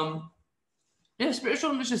 Yeah,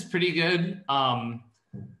 spiritual niche is pretty good.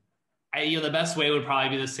 The best way would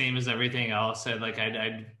probably be the same as everything else.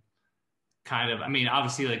 I'd kind of, I mean,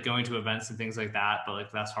 obviously like going to events and things like that, but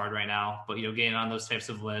like that's hard right now. But, you know, getting on those types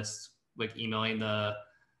of lists, like emailing the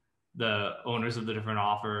owners of the different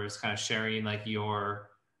offers, kind of sharing like your,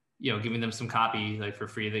 you know, giving them some copy like for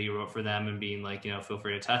free that you wrote for them and being like, you know, feel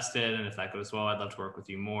free to test it. And if that goes well, I'd love to work with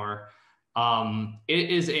you more. It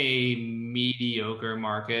is a mediocre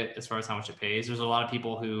market as far as how much it pays. There's a lot of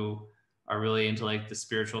people who are really into like the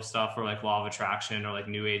spiritual stuff or like law of attraction or like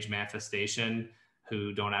new age manifestation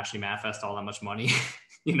who don't actually manifest all that much money,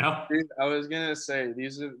 you know? I was going to say,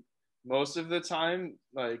 these are most of the time,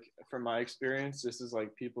 like from my experience, this is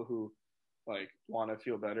like people who like want to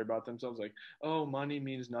feel better about themselves. Like, oh, money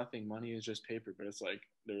means nothing. Money is just paper, but it's like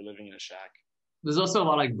they're living in a shack. There's also a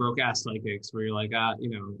lot of like broke ass psychics where you're like, you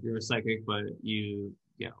know, you're a psychic, but you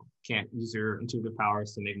know, can't use your intuitive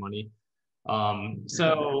powers to make money.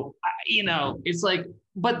 You know, it's like,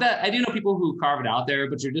 but that I do know people who carve it out there,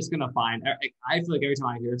 but you're just going to find, I feel like every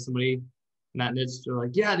time I hear somebody in that niche, they're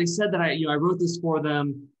like, yeah, they said that I wrote this for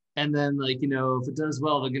them. And then like, you know, if it does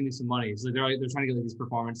well, they'll give me some money. So they're trying to get like these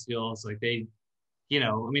performance skills. Like they, you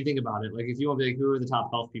know, I mean, think about it. Like if you want to be like, who are the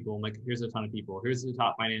top health people? I'm like, here's a ton of people. Here's the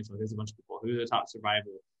top financial. Here's a bunch of people. Who are the top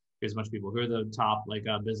survival? Here's a bunch of people. Who are the top like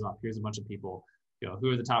biz op? Here's a bunch of people. You know,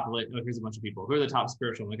 who are the top, here's a bunch of people. Who are the top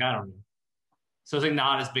spiritual? I'm like, I don't know. So it's like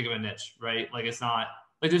not as big of a niche, right? Like it's not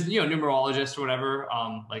like there's, you know, numerologists or whatever,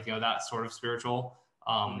 like, you know, that sort of spiritual.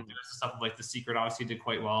 There's stuff like The Secret obviously did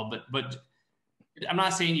quite well, but I'm not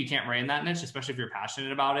saying you can't write in that niche, especially if you're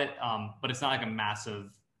passionate about it. But it's not like a massive,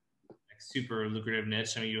 like super lucrative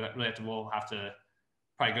niche. I mean, you really will have to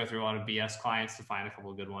probably go through a lot of BS clients to find a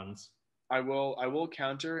couple of good ones. I will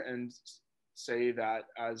counter and say that,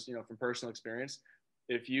 as you know, from personal experience,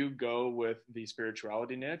 if you go with the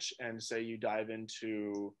spirituality niche and say you dive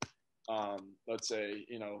into, let's say,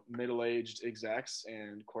 you know, middle-aged execs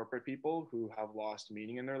and corporate people who have lost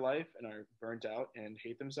meaning in their life and are burnt out and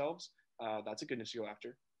hate themselves, that's a good niche to go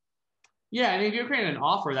after. Yeah, and if you're creating an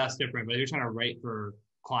offer, that's different. But if you're trying to write for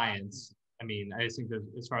clients, I mean, I just think that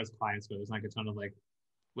as far as clients go, there's like a ton of like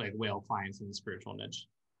whale clients in the spiritual niche.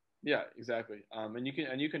 Yeah, exactly. And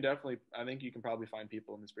you can definitely, I think you can probably find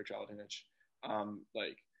people in the spirituality niche.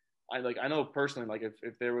 I know personally, like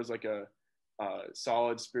if there was like a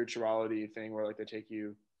solid spirituality thing where like they take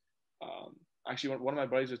you, actually one of my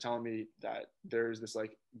buddies was telling me that there's this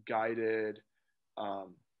like guided,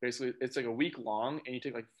 basically it's like a week long and you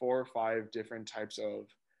take like 4 or 5 different types of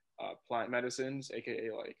plant medicines,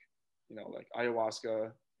 aka like, you know, like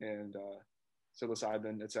ayahuasca and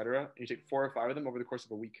psilocybin, etc. You take 4 or 5 of them over the course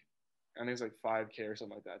of a week. I think it's like $5,000 or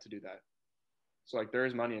something like that to do that. So like there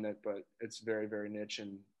is money in it, but it's very, very niche,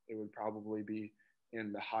 and it would probably be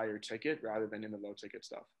in the higher ticket rather than in the low ticket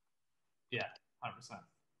stuff. Yeah,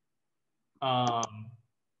 100%.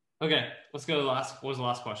 Okay, let's go to the last. What was the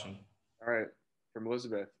last question? All right, from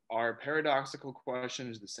Elizabeth. Are paradoxical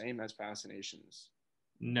questions the same as fascinations?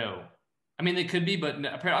 No. I mean, they could be, but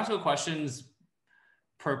paradoxical questions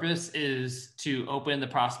purpose is to open the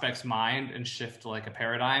prospect's mind and shift like a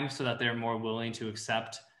paradigm so that they're more willing to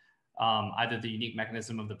accept either the unique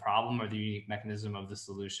mechanism of the problem or the unique mechanism of the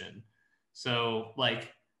solution. So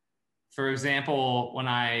like, for example, when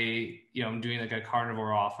I'm doing like a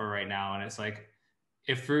carnivore offer right now, and it's like,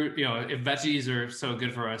 if fruit, if veggies are so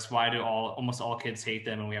good for us, why do almost all kids hate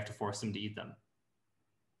them and we have to force them to eat them?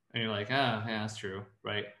 And you're like, oh, yeah, that's true,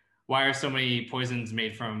 right? Why are so many poisons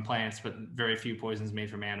made from plants, but very few poisons made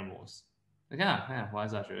from animals? Like, yeah, why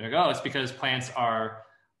is that true? Like, oh, it's because plants are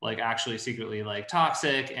like actually secretly like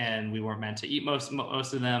toxic, and we weren't meant to eat most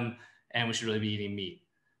of them, and we should really be eating meat.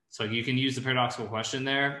 So you can use the paradoxical question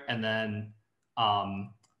there, and then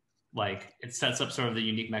like it sets up sort of the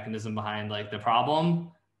unique mechanism behind like the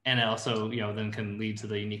problem, and it also then can lead to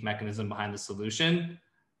the unique mechanism behind the solution.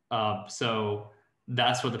 So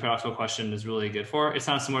that's what the paradoxical question is really good for. It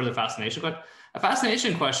sounds similar to the fascination question. A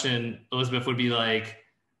fascination question, Elizabeth, would be like,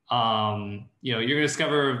 you know, you're gonna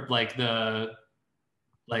discover like the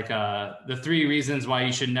 3 reasons why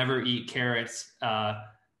you should never eat carrots.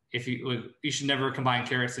 If you should never combine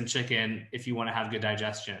carrots and chicken if you want to have good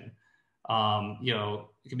digestion. You know,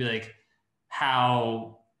 it could be like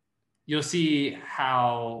how you'll see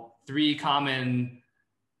how 3 common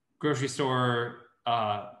grocery store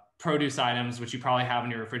produce items, which you probably have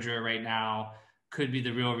in your refrigerator right now, could be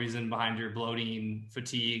the real reason behind your bloating,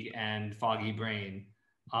 fatigue, and foggy brain.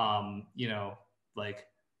 You know, like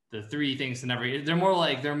the 3 things to never eat. They're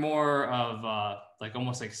more of like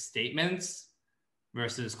almost like statements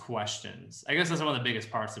versus questions. I guess that's one of the biggest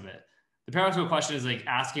parts of it. The paradoxical question is like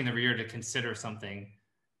asking the reader to consider something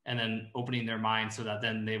and then opening their mind so that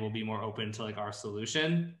then they will be more open to like our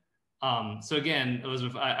solution. So again,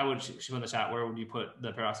 Elizabeth, I would, she put in the chat, where would you put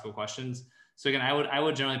the paradoxical questions? So again, I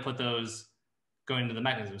would generally put those going to the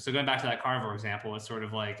mechanism. So going back to that carnivore example, it's sort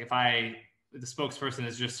of like if the spokesperson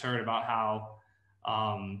has just heard about how,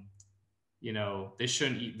 you know, they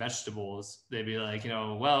shouldn't eat vegetables, they'd be like, you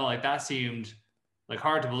know, well, like that seemed like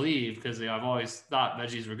hard to believe because, you know, I've always thought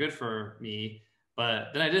veggies were good for me.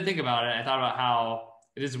 But then I did think about it. I thought about how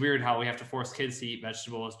it is weird how we have to force kids to eat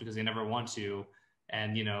vegetables because they never want to.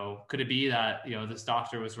 And, you know, could it be that, you know, this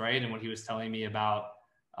doctor was right and what he was telling me about,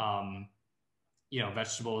 you know,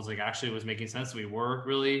 vegetables, like actually was making sense. We were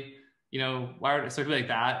really, you know, wired. So it could be like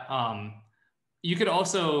that. You could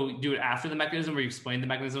also do it after the mechanism where you explain the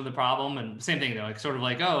mechanism of the problem, and same thing though, like sort of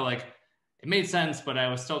like, oh, like it made sense, but I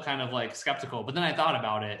was still kind of like skeptical, but then I thought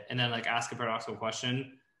about it and then like ask a paradoxical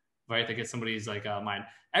question, right? That gets somebody's like mind.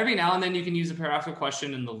 Every now and then you can use a paradoxical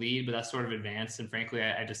question in the lead, but that's sort of advanced. And frankly,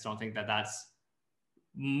 I just don't think that that's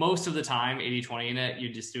most of the time 80-20 in it.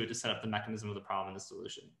 You just do it to set up the mechanism of the problem and the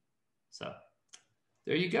solution. So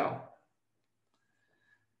there you go.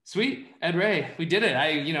 Sweet, Ed Reay, we did it.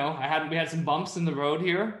 We had some bumps in the road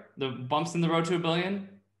here, the bumps in the road to $1 billion,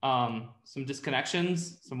 some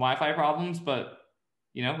disconnections, some Wi-Fi problems, but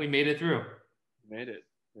you know, we made it through. Made it.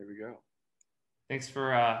 There we go. Thanks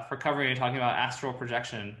for covering and talking about astral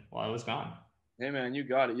projection while I was gone. Hey man, you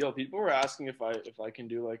got it. Yo, people were asking if I can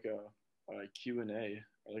do like a Q&A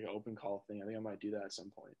or like an open call thing. I think I might do that at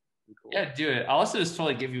some point. Cool. Yeah, do it. I'll also just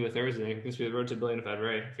totally give you a Thursday. This will be the road to $1 billion with Ed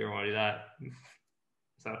Reay if you ever want to do that.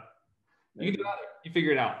 So you can do that. You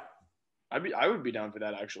figure it out. I would be down for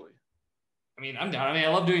that actually. I mean, I'm down. I mean, I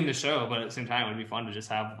love doing the show, but at the same time, it would be fun to just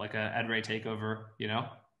have like a Ed Reay takeover, you know?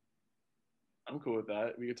 I'm cool with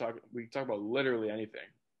that. We could talk about literally anything.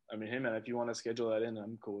 I mean, hey man, if you want to schedule that in,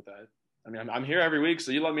 I'm cool with that. I mean, I'm here every week,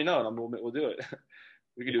 so you let me know and we'll do it.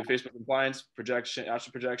 We could do Facebook compliance, projection,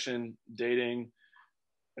 astral projection, dating,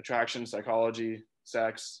 attraction, psychology,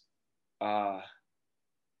 sex, kombucha,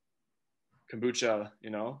 you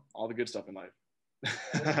know, all the good stuff in life.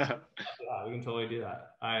 Yeah, we can totally do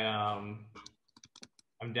that. I'm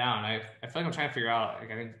down. I feel like I'm trying to figure out,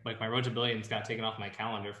 like, I think like my road to $1 billion's got taken off my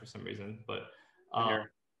calendar for some reason, but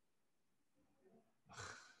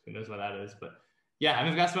who knows what that is, but yeah, I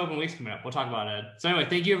mean, we've got some open weeks coming up. We'll talk about it. So anyway,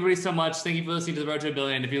 thank you everybody so much. Thank you for listening to the road to $1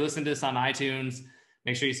 billion. If you listen to this on iTunes,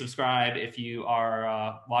 make sure you subscribe. If you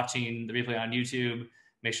are watching the replay on YouTube,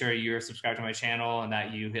 make sure you're subscribed to my channel and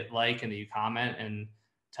that you hit like and that you comment and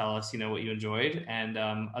tell us, you know, what you enjoyed. And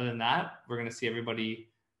other than that, we're going to see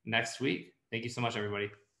everybody next week. Thank you so much,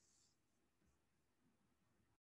 everybody.